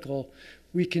regular cycle,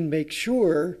 we can make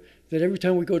sure that every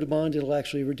time we go to bond, it'll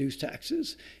actually reduce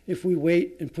taxes. If we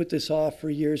wait and put this off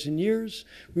for years and years,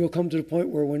 we will come to the point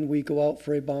where when we go out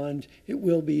for a bond, it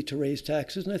will be to raise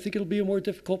taxes, and I think it'll be a more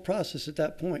difficult process at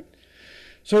that point.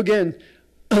 So again,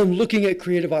 looking at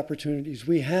creative opportunities,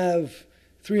 we have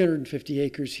 350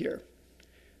 acres here.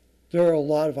 There are a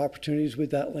lot of opportunities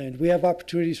with that land. We have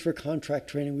opportunities for contract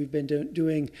training. We've been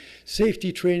doing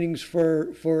safety trainings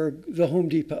for the Home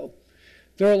Depot.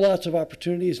 There are lots of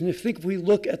opportunities, and if we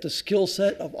look at the skill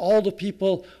set of all the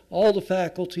people, all the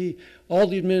faculty, all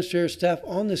the administrative staff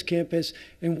on this campus,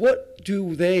 and what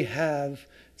do they have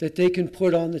that they can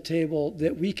put on the table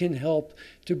that we can help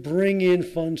to bring in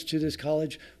funds to this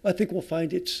college, I think we'll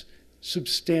find it's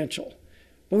substantial.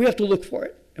 But we have to look for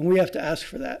it, and we have to ask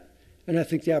for that, and I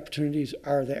think the opportunities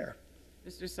are there.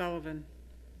 Mr. Sullivan.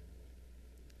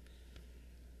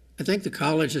 I think the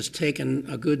college has taken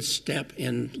a good step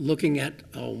in looking at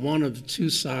one of the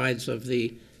 2 sides of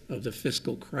the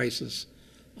fiscal crisis,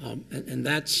 and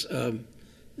that's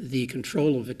the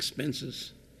control of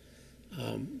expenses.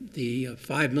 The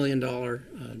 $5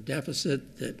 million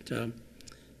deficit that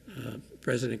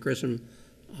President Grissom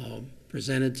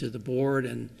presented to the board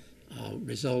and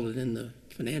resulted in the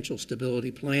financial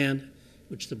stability plan,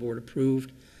 which the board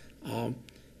approved,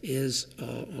 is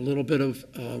a little bit of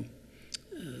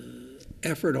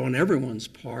effort on everyone's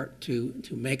part to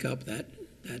make up that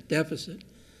deficit.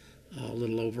 A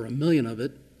little over $1 million of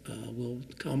it will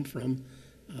come from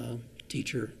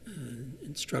teacher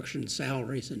instruction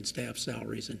salaries and staff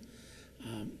salaries,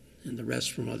 and the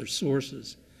rest from other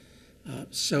sources.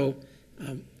 So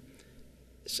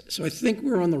I think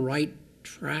we're on the right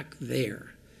track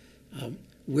there.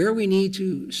 Where we need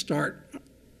to start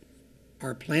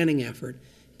our planning effort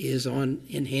is on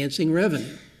enhancing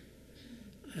revenue.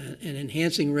 And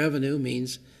enhancing revenue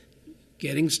means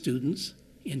getting students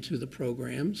into the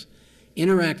programs,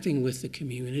 interacting with the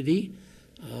community.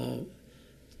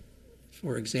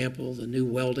 For example, the new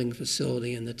welding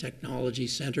facility in the Technology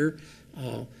Center,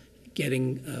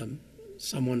 getting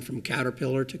someone from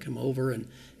Caterpillar to come over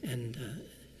and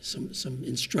some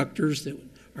instructors that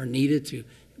are needed to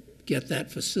get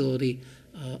that facility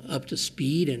up to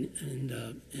speed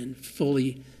and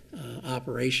fully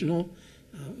operational.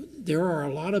 There are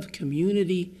a lot of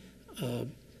community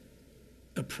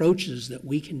approaches that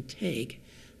we can take,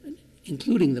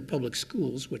 including the public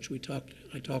schools, which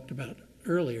I talked about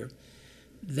earlier,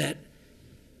 that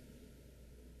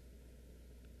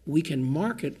we can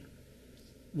market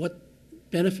what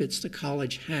benefits the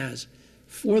college has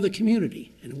for the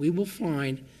community. And we will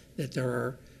find that there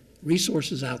are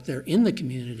resources out there in the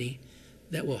community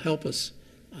that will help us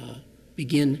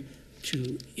begin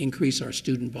to increase our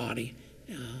student body.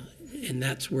 And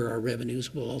that's where our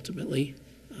revenues will ultimately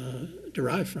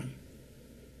derive from.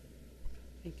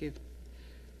 Thank you.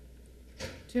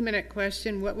 2-minute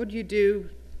question. What would you do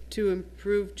to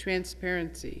improve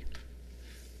transparency?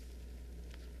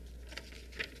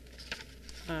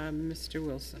 Mr.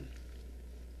 Wilson.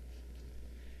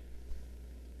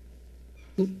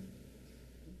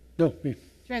 No, me.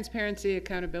 Transparency,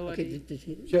 accountability.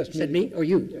 Okay, Yes, said me or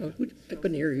you? I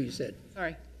couldn't hear who you said.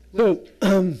 Sorry. So,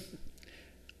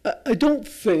 I don't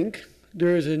think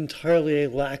there is entirely a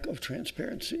lack of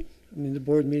transparency. I mean, the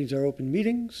board meetings are open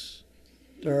meetings.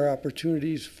 There are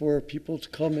opportunities for people to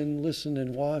come and listen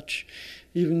and watch.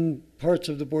 Even parts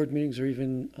of the board meetings are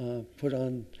even put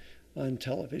on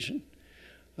television.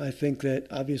 I think that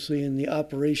obviously in the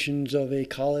operations of a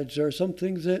college, there are some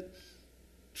things that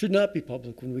should not be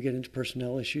public when we get into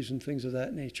personnel issues and things of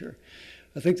that nature.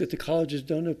 I think that the college has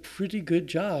done a pretty good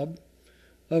job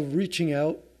of reaching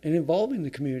out and involving the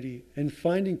community and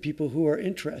finding people who are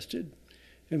interested.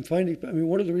 And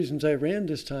one of the reasons I ran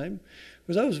this time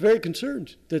was I was very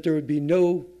concerned that there would be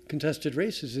no contested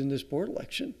races in this board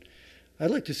election.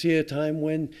 I'd like to see a time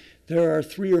when there are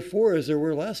 3 or 4, as there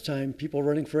were last time, people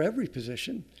running for every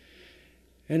position.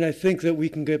 And I think that we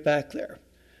can get back there.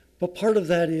 But part of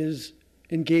that is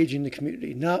engaging the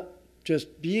community, not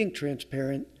just being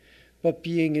transparent, but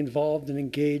being involved and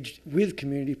engaged with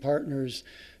community partners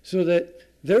so that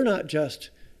they're not just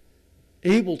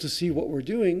able to see what we're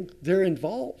doing, they're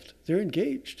involved, they're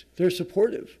engaged, they're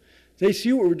supportive. They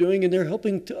see what we're doing and they're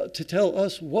helping to tell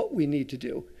us what we need to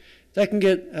do. That can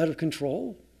get out of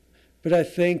control, but I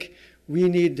think we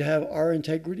need to have our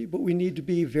integrity, but we need to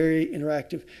be very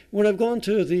interactive. When I've gone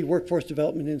to the Workforce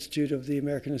Development Institute of the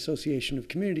American Association of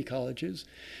Community Colleges,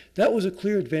 that was a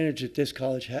clear advantage that this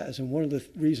college has, and one of the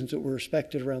reasons that we're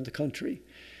respected around the country.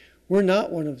 We're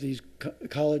not one of these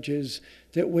colleges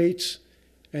that waits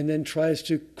and then tries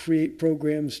to create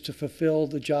programs to fulfill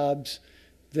the jobs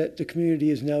that the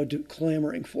community is now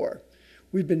clamoring for.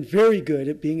 We've been very good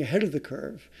at being ahead of the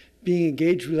curve, being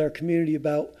engaged with our community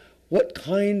about what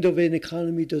kind of an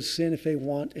economy does Santa Fe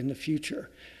want in the future?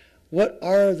 What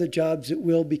are the jobs that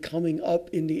will be coming up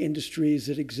in the industries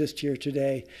that exist here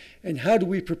today? And how do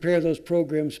we prepare those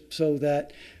programs so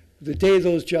that the day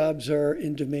those jobs are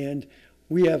in demand,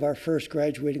 we have our first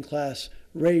graduating class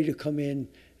ready to come in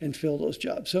and fill those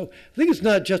jobs? So I think it's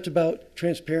not just about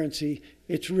transparency,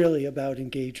 it's really about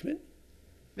engagement.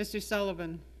 Mr.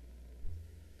 Sullivan.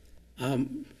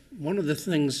 One of the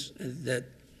things that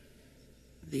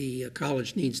the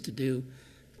college needs to do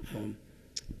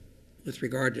with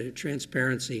regard to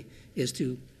transparency is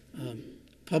to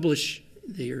publish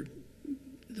the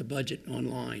budget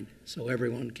online so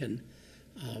everyone can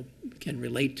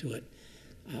relate to it,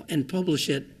 and publish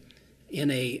it in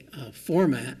a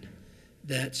format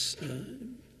that's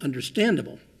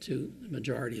understandable to the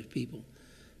majority of people.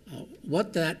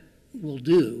 What that will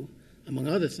do, among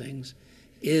other things,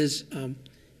 is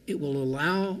it will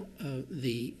allow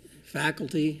the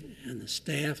faculty and the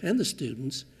staff and the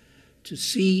students to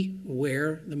see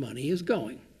where the money is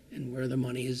going and where the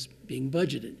money is being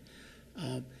budgeted,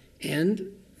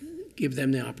 and give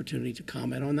them the opportunity to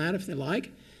comment on that if they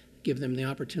like, give them the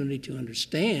opportunity to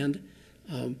understand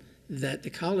that the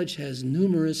college has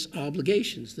numerous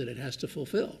obligations that it has to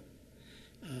fulfill,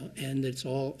 and it's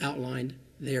all outlined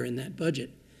there in that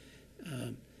budget.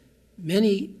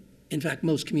 In fact,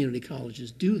 most community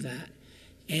colleges do that,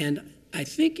 and I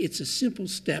think it's a simple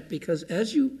step because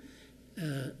as you,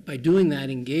 by doing that,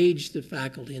 engage the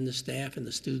faculty and the staff and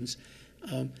the students,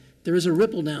 there is a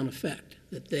ripple down effect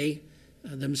that they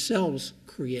themselves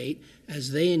create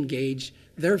as they engage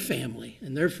their family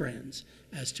and their friends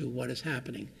as to what is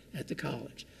happening at the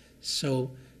college.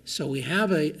 So we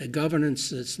have a governance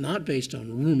that's not based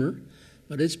on rumor,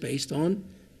 but it's based on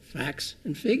facts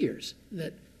and figures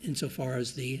that insofar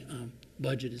as the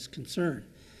budget is concerned.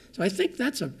 So I think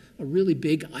that's a really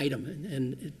big item,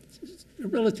 and it's a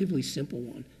relatively simple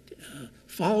one,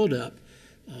 followed up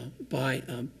by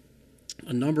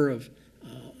a number of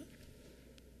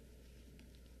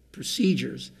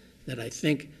procedures that I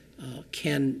think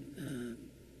can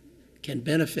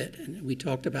benefit. And we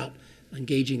talked about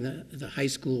engaging the high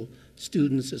school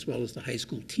students as well as the high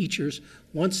school teachers.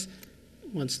 Once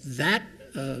that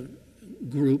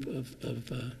group of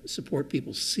support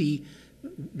people see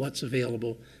what's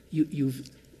available, you've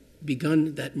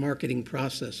begun that marketing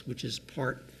process, which is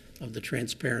part of the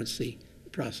transparency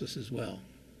process as well.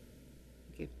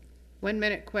 Okay. 1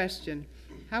 minute question.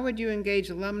 How would you engage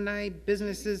alumni,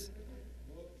 businesses?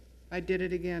 I did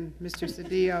it again, Mr.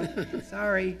 Cedillo.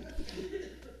 Sorry.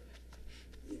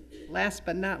 Last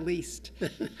but not least.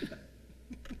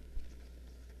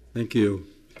 Thank you.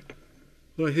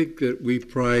 Well, I think that we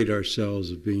pride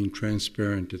ourselves of being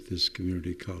transparent at this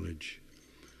community college.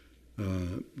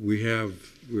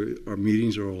 Our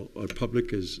meetings are all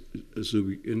public, as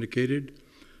we indicated,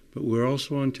 but we're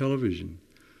also on television.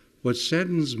 What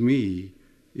saddens me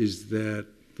is that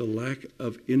the lack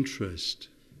of interest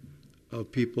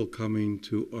of people coming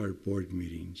to our board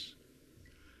meetings.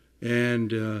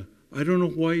 And I don't know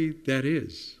why that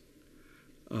is.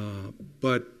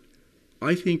 But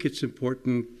I think it's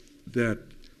important that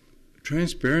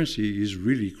transparency is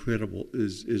really credible,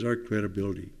 is our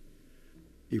credibility.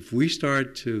 If we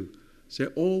start to say,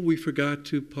 oh, we forgot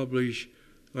to publish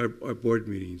our board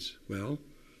meetings, well,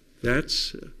 that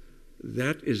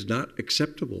is not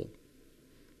acceptable.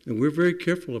 And we're very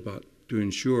careful to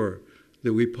ensure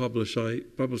that we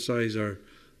publicize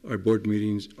our board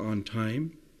meetings on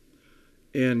time.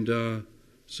 And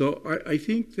so I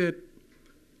think that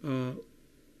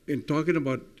in talking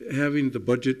about having the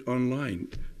budget online,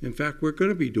 in fact, we're going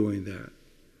to be doing that.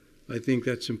 I think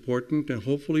that's important, and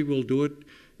hopefully we'll do it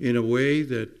in a way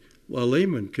that a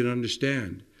layman can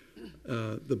understand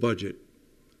the budget.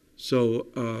 So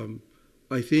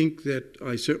I think that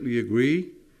I certainly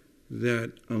agree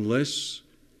that unless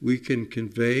we can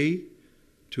convey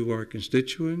to our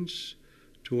constituents,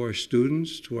 to our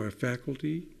students, to our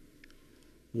faculty,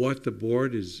 what the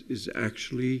board is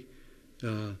actually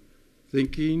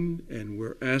thinking, and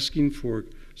we're asking for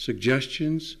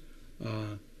suggestions,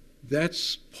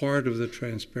 that's part of the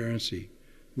transparency.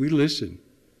 We listen,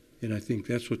 and I think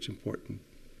that's what's important.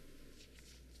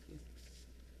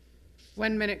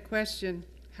 1 minute question.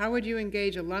 How would you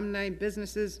engage alumni,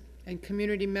 businesses, and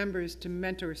community members to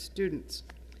mentor students?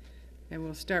 And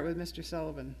we'll start with Mr.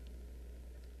 Sullivan.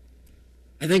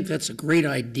 I think that's a great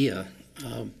idea.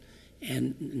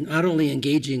 And not only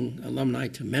engaging alumni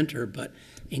to mentor, but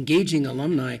engaging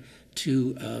alumni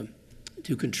to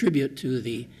contribute to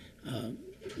the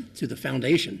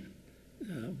foundation,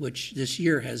 which this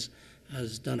year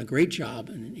has done a great job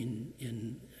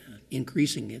in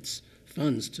increasing its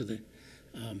funds to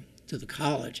the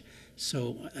college.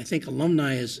 So I think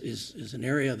alumni is an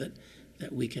area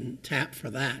that we can tap for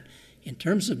that. In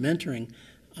terms of mentoring,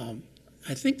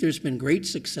 I think there's been great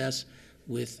success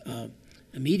with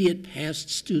immediate past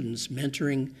students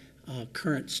mentoring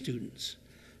current students.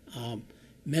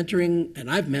 Mentoring, and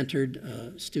I've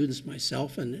mentored students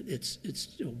myself, and it's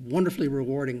a wonderfully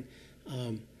rewarding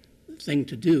thing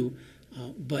to do.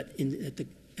 But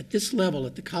at this level,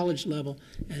 at the college level,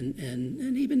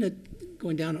 and even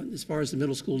going down as far as the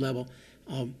middle school level,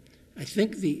 I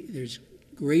think there's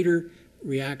greater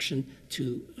reaction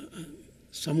to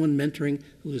someone mentoring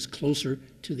who is closer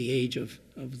to the age of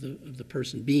the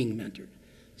person being mentored.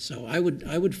 So I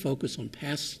would focus on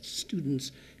past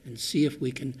students and see if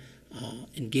we can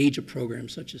engage a program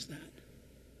such as that.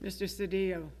 Mr.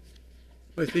 Cedillo.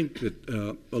 I think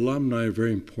that alumni are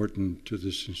very important to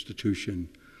this institution,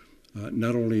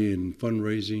 not only in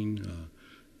fundraising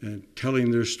and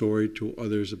telling their story to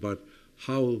others about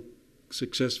how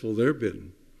successful they've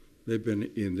been. They've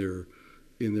been in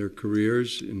their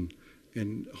careers,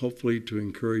 and hopefully to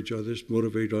encourage others,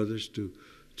 motivate others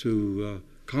to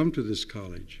come to this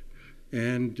college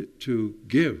and to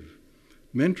give.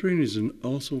 Mentoring is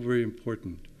also very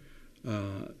important.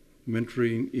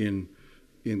 Mentoring in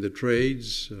the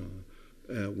trades.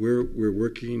 We're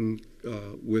working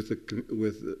with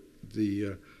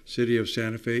the city of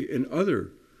Santa Fe and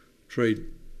other trade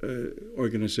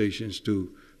organizations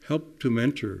to help to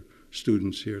mentor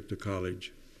students here at the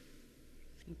college.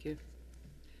 Thank you.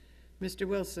 Mr.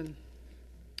 Wilson.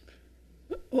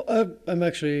 Well, I'm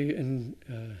actually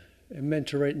a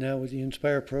mentor right now with the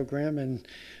Inspire program, and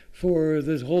for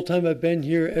the whole time I've been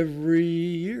here, every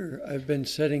year I've been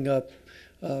setting up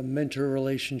mentor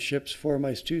relationships for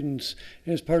my students.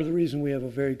 And it's part of the reason we have a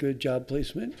very good job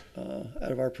placement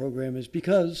out of our program is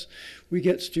because we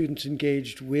get students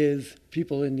engaged with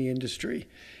people in the industry.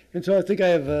 And so I think I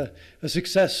have a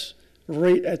success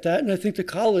rate at that. And I think the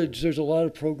college, there's a lot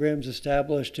of programs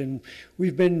established, and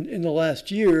we've been in the last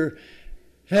year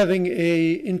having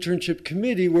a internship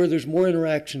committee where there's more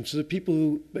interaction. So the people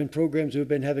who and programs who have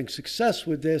been having success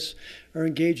with this are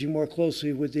engaging more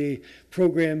closely with the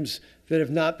programs that have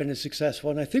not been as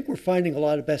successful. And I think we're finding a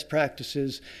lot of best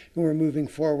practices, and we're moving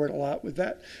forward a lot with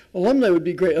that. Alumni would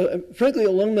be great. Frankly,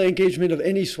 alumni engagement of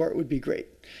any sort would be great.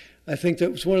 I think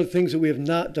that was one of the things that we have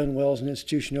not done well as an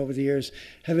institution over the years.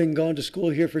 Having gone to school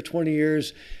here for 20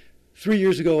 years, 3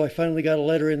 years ago I finally got a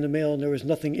letter in the mail and there was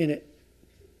nothing in it.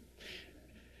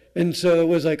 And so it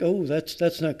was like, oh,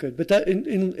 that's not good. But that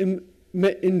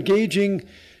engaging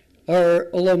our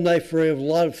alumni for a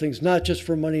lot of things, not just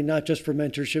for money, not just for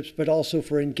mentorships, but also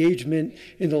for engagement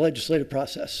in the legislative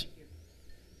process.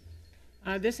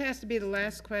 This has to be the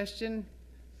last question.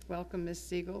 Welcome, Ms.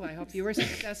 Siegel. I hope you were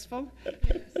successful.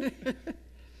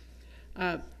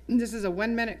 This is a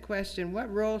 1-minute question. What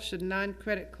role should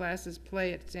non-credit classes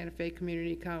play at Santa Fe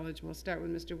Community College? We'll start with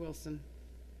Mr. Wilson.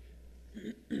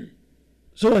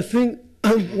 So I think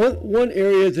one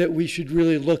area that we should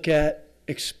really look at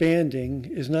expanding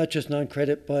is not just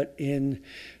non-credit, but in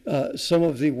some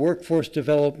of the workforce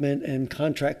development and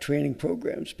contract training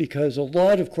programs, because a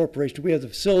lot of corporations, we have the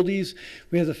facilities,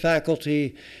 we have the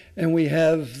faculty, and we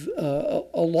have a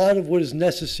lot of what is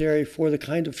necessary for the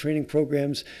kind of training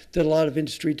programs that a lot of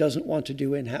industry doesn't want to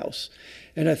do in-house.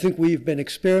 And I think we've been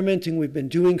experimenting, we've been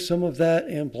doing some of that,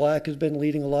 and Black has been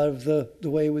leading a lot of the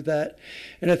way with that.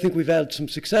 And I think we've had some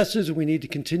successes, and we need to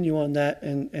continue on that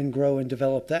and grow and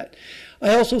develop that.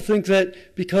 I also think that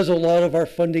because a lot of our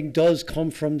funding does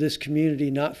come from this community,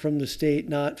 not from the state,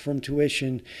 not from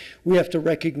tuition, we have to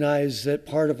recognize that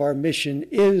part of our mission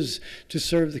is to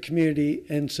serve the community.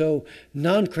 And so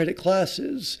non-credit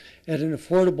classes at an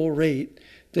affordable rate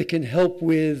that can help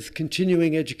with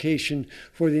continuing education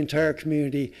for the entire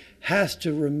community has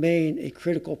to remain a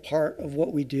critical part of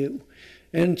what we do.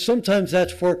 And sometimes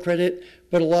that's for credit,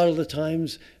 but a lot of the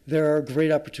times there are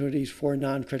great opportunities for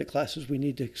non-credit classes. We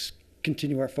need to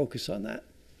continue our focus on that.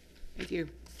 Thank you.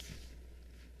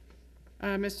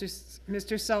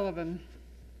 Mr. Sullivan.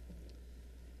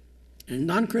 And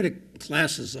non-credit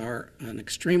classes are an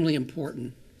extremely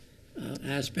important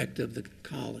aspect of the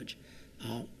college.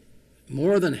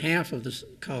 More than half of the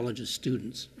college's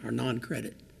students are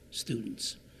non-credit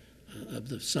students of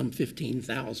the some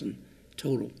 15,000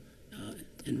 total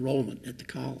enrollment at the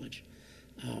college.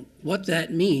 What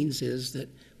that means is that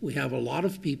we have a lot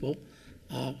of people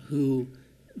who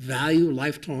value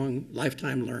lifetime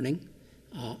learning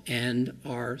and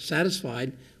are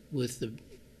satisfied with the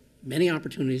many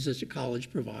opportunities that the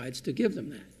college provides to give them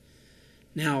that.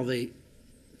 Now, the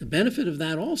benefit of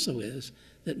that also is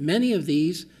that many of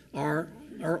these are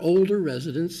older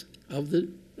residents of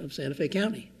Santa Fe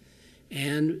County,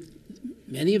 and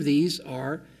many of these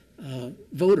are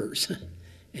voters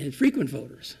and frequent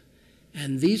voters,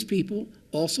 and these people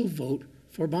also vote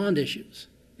for bond issues,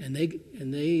 and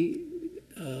they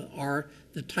are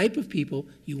the type of people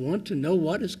you want to know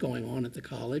what is going on at the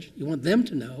college. You want them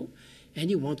to know, and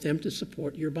you want them to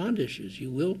support your bond issues.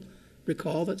 You will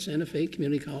recall that Santa Fe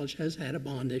Community College has had a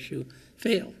bond issue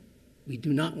fail. We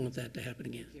do not want that to happen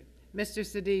again. Mr.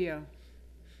 Cedillo.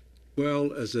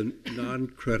 Well, as a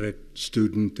non-credit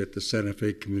student at the Santa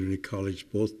Fe Community College,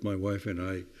 both my wife and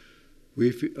I,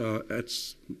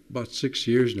 that's about 6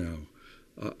 years now.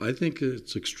 I think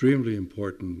it's extremely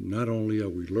important. Not only are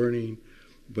we learning,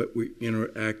 but we're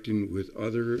interacting with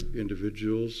other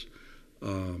individuals.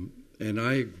 And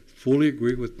I fully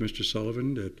agree with Mr.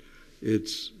 Sullivan that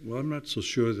I'm not so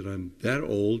sure that I'm that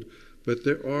old, but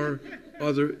there are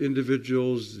other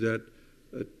individuals that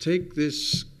take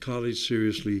this college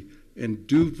seriously and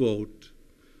do vote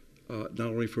not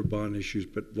only for bond issues,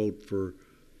 but vote for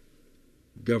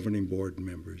governing board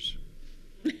members.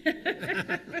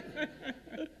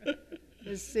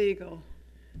 Ms. Siegel.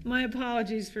 My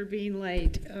apologies for being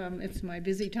late. It's my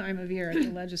busy time of year at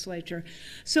the legislature.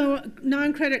 So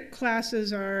non-credit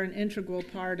classes are an integral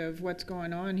part of what's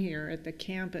going on here at the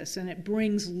campus, and it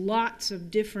brings lots of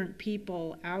different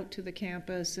people out to the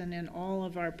campus and in all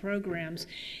of our programs.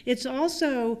 It's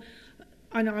also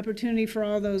an opportunity for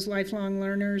all those lifelong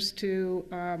learners to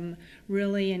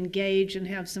really engage and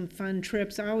have some fun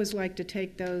trips. I always like to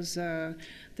take those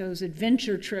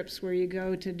adventure trips where you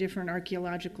go to different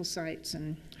archaeological sites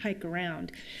and hike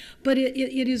around. But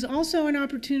it is also an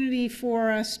opportunity for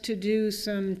us to do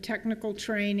some technical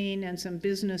training and some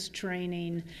business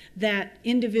training that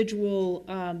individual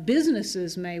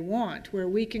businesses may want, where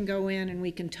we can go in and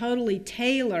we can totally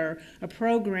tailor a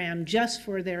program just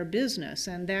for their business.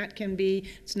 And that can be,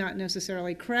 it's not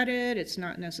necessarily credit, it's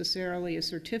not necessarily a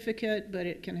certificate, but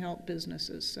it can help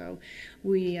businesses. So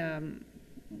we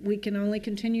can only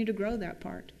continue to grow that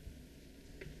part.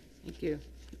 Thank you.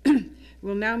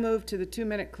 We'll now move to the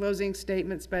 2-minute closing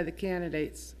statements by the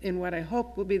candidates in what I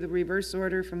hope will be the reverse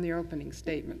order from the opening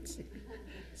statements.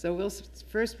 So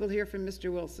first we'll hear from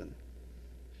Mr. Wilson.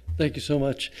 Thank you so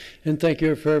much. And thank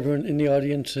you for everyone in the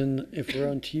audience. And if we're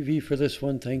on TV for this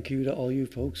one, thank you to all you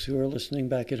folks who are listening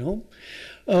back at home.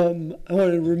 I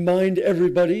want to remind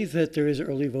everybody that there is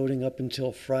early voting up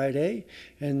until Friday,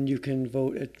 and you can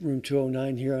vote at room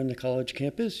 209 here on the college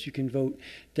campus. You can vote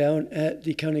down at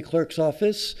the county clerk's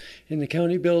office in the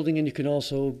county building, and you can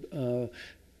also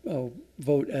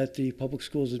vote at the public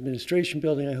schools administration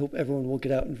building. I hope everyone will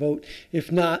get out and vote. If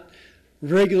not,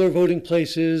 regular voting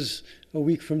places a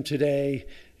week from today,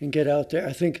 and get out there.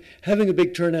 I think having a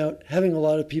big turnout, having a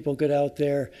lot of people get out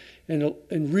there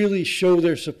and really show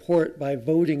their support by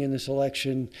voting in this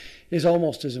election is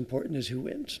almost as important as who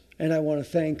wins. And I want to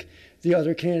thank the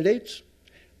other candidates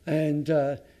and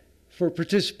for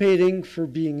participating, for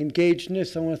being engaged in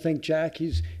this. I want to thank Jack.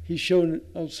 He's shown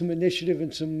some initiative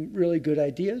and some really good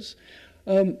ideas.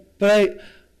 But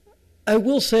I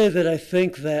will say that I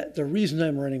think that the reason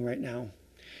I'm running right now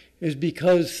is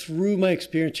because through my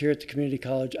experience here at the community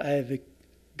college, I have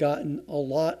gotten a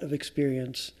lot of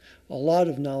experience, a lot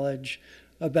of knowledge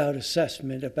about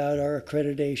assessment, about our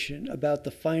accreditation, about the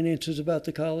finances about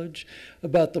the college,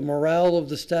 about the morale of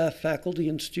the staff, faculty,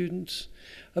 and students,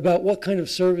 about what kind of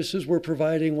services we're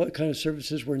providing, what kind of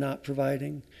services we're not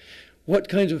providing, what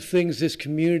kinds of things this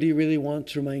community really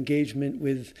wants through my engagement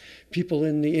with people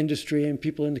in the industry and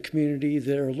people in the community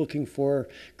that are looking for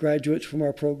graduates from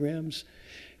our programs.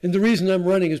 And the reason I'm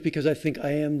running is because I think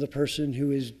I am the person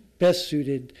who is best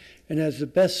suited and has the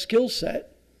best skill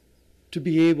set to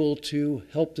be able to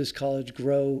help this college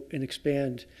grow and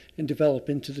expand and develop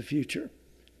into the future.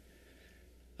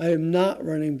 I am not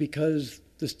running because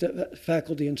the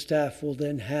faculty and staff will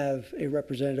then have a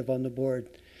representative on the board.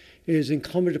 It is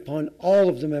incumbent upon all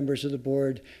of the members of the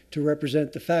board to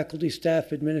represent the faculty,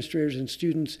 staff, administrators, and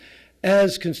students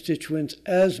as constituents,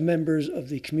 as members of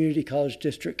the community college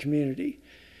district community.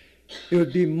 It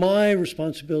would be my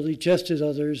responsibility, just as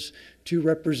others, to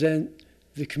represent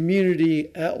the community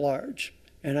at large,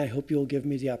 and I hope you'll give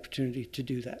me the opportunity to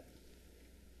do that.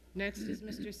 Next is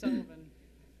Mr. Sullivan.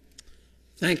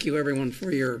 Thank you, everyone,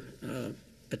 for your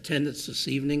attendance this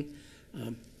evening.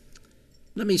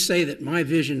 Let me say that my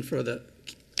vision for the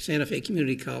Santa Fe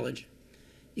Community College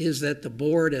is that the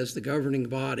board, as the governing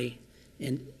body,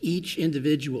 and each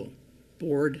individual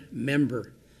board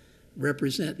member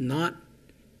represent not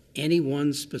any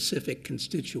one specific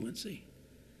constituency,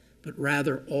 but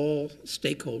rather all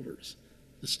stakeholders,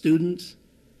 the students,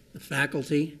 the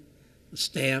faculty, the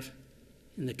staff,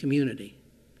 and the community.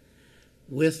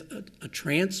 With a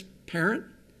transparent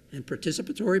and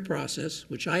participatory process,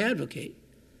 which I advocate,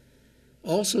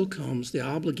 also comes the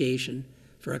obligation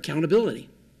for accountability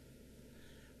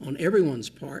on everyone's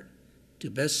part to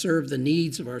best serve the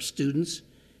needs of our students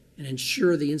and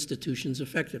ensure the institution's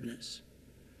effectiveness.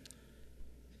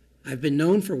 I've been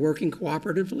known for working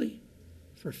cooperatively,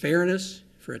 for fairness,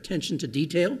 for attention to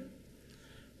detail.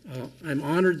 I'm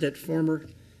honored that former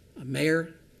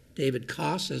Mayor David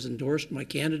Koss has endorsed my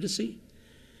candidacy.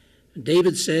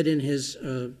 David said in his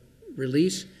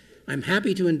release, "I'm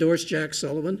happy to endorse Jack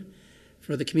Sullivan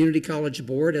for the Community College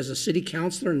Board. As a city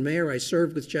councilor and mayor, I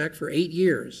served with Jack for 8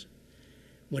 years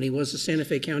when he was the Santa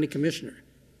Fe County Commissioner.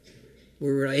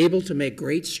 We were able to make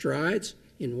great strides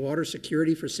in water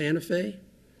security for Santa Fe,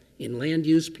 in land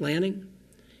use planning,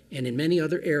 and in many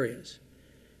other areas.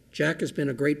 Jack has been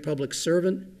a great public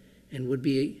servant and would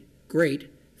be great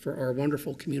for our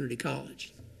wonderful community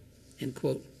college." End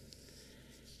quote.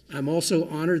 I'm also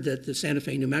honored that the Santa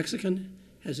Fe New Mexican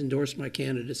has endorsed my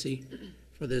candidacy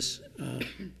for this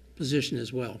position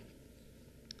as well.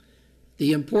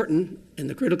 The important and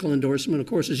the critical endorsement, of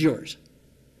course, is yours.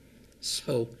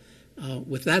 So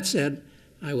with that said,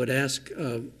 I would ask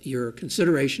your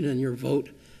consideration and your vote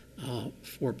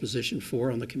for position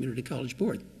 4 on the Community College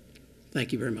Board.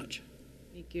 Thank you very much.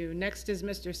 Thank you. Next is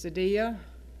Mr. Cedillo.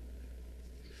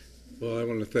 Well, I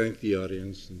want to thank the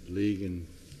audience and the league and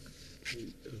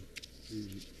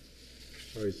the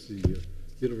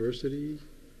University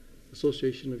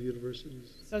Association of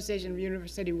Universities Association of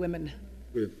University Women.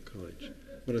 with College.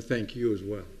 I want to thank you as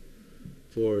well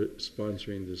for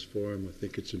sponsoring this forum. I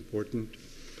think it's important.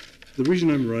 The reason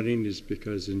I'm running is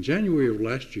because in January of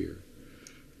last year,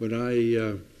 when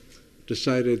I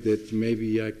decided that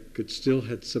maybe I could still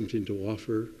have something to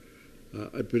offer,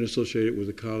 I've been associated with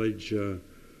the college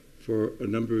for a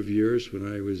number of years.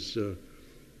 When I was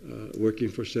working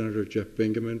for Senator Jeff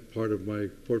Bingaman, part of my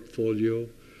portfolio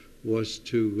was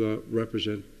to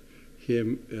represent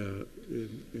him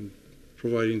in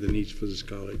providing the needs for this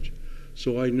college.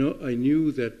 So I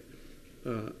knew that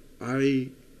I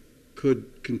could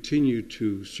continue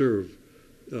to serve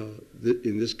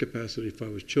in this capacity if I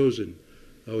was chosen.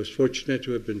 I was fortunate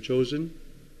to have been chosen,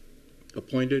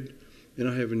 appointed, and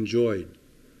I have enjoyed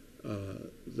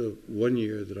the 1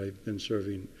 year that I've been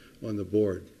serving on the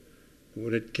board.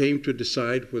 When it came to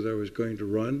decide whether I was going to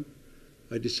run,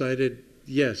 I decided,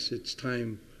 yes, it's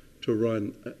time to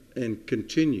run and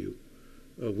continue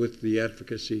with the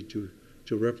advocacy to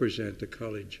represent the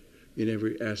college in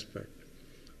every aspect.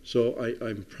 So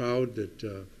I'm proud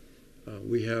that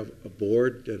we have a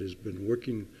board that has been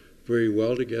working very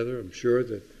well together. I'm sure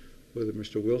that whether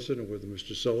Mr. Wilson or whether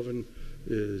Mr. Sullivan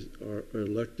are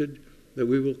elected, that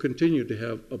we will continue to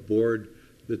have a board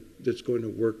that's going to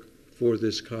work for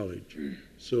this college.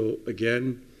 So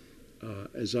again,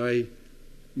 as I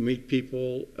meet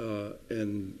people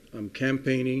and I'm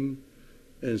campaigning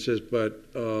and it says,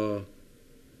 but do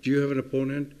you have an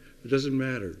opponent? It doesn't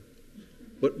matter.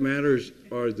 What matters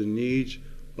are the needs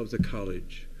of the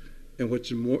college. And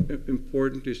what's more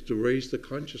important is to raise the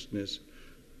consciousness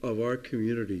of our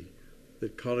community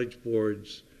that college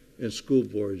boards and school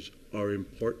boards are an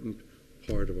important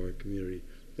part of our community.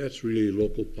 That's really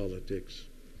local politics.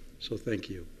 So thank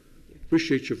you.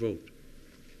 Appreciate your vote.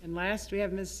 And last, we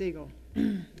have Ms. Siegel.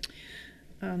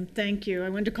 Thank you. I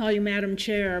wanted to call you Madam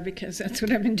Chair because that's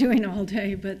what I've been doing all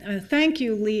day. But thank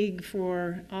you, League,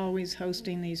 for always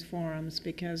hosting these forums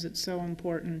because it's so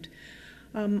important.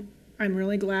 I'm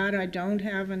really glad I don't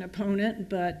have an opponent,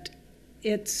 but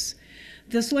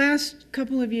this last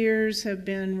couple of years have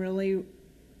been really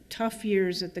tough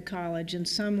years at the college in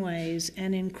some ways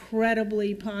and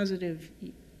incredibly positive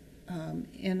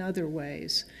in other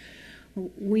ways.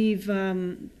 We've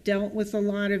dealt with a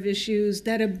lot of issues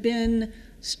that have been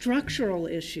structural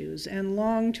issues and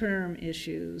long-term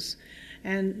issues.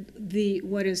 And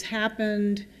what has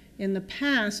happened in the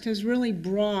past has really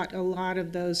brought a lot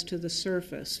of those to the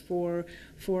surface for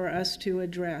us to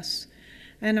address.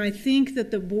 And I think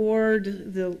that the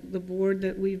board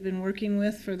that we've been working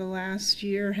with for the last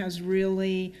year has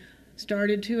really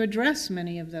started to address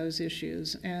many of those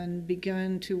issues and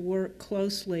begun to work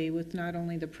closely with not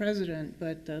only the president,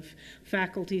 but the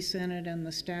faculty senate and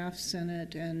the staff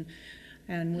senate and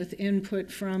with input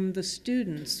from the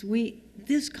students.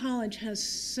 This college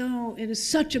it is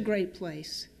such a great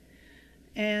place,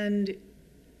 and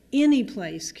any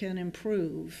place can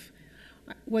improve.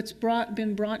 What's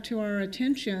been brought to our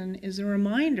attention is a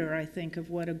reminder, I think, of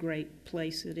what a great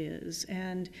place it is,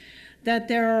 and that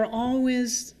there are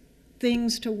always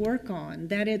things to work on,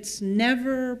 that it's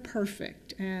never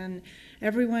perfect, and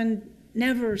everyone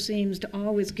never seems to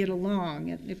always get along.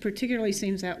 It particularly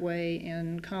seems that way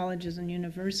in colleges and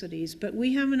universities, but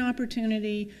we have an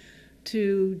opportunity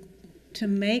to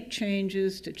make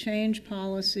changes, to change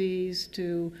policies,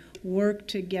 to work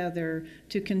together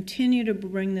to continue to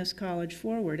bring this college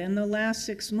forward. And the last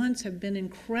 6 months have been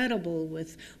incredible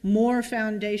with more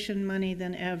foundation money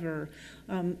than ever,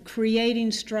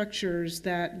 creating structures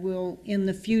that will, in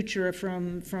the future,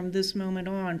 from this moment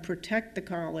on, protect the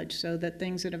college so that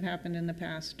things that have happened in the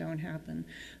past don't happen.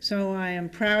 So I am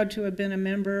proud to have been a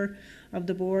member of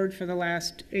the board for the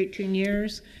last 18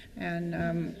 years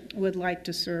and would like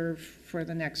to serve for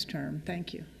the next term.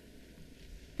 Thank you.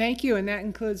 Thank you, and that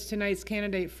concludes tonight's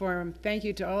candidate forum. Thank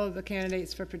you to all of the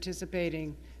candidates for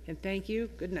participating, and thank you.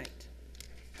 Good night.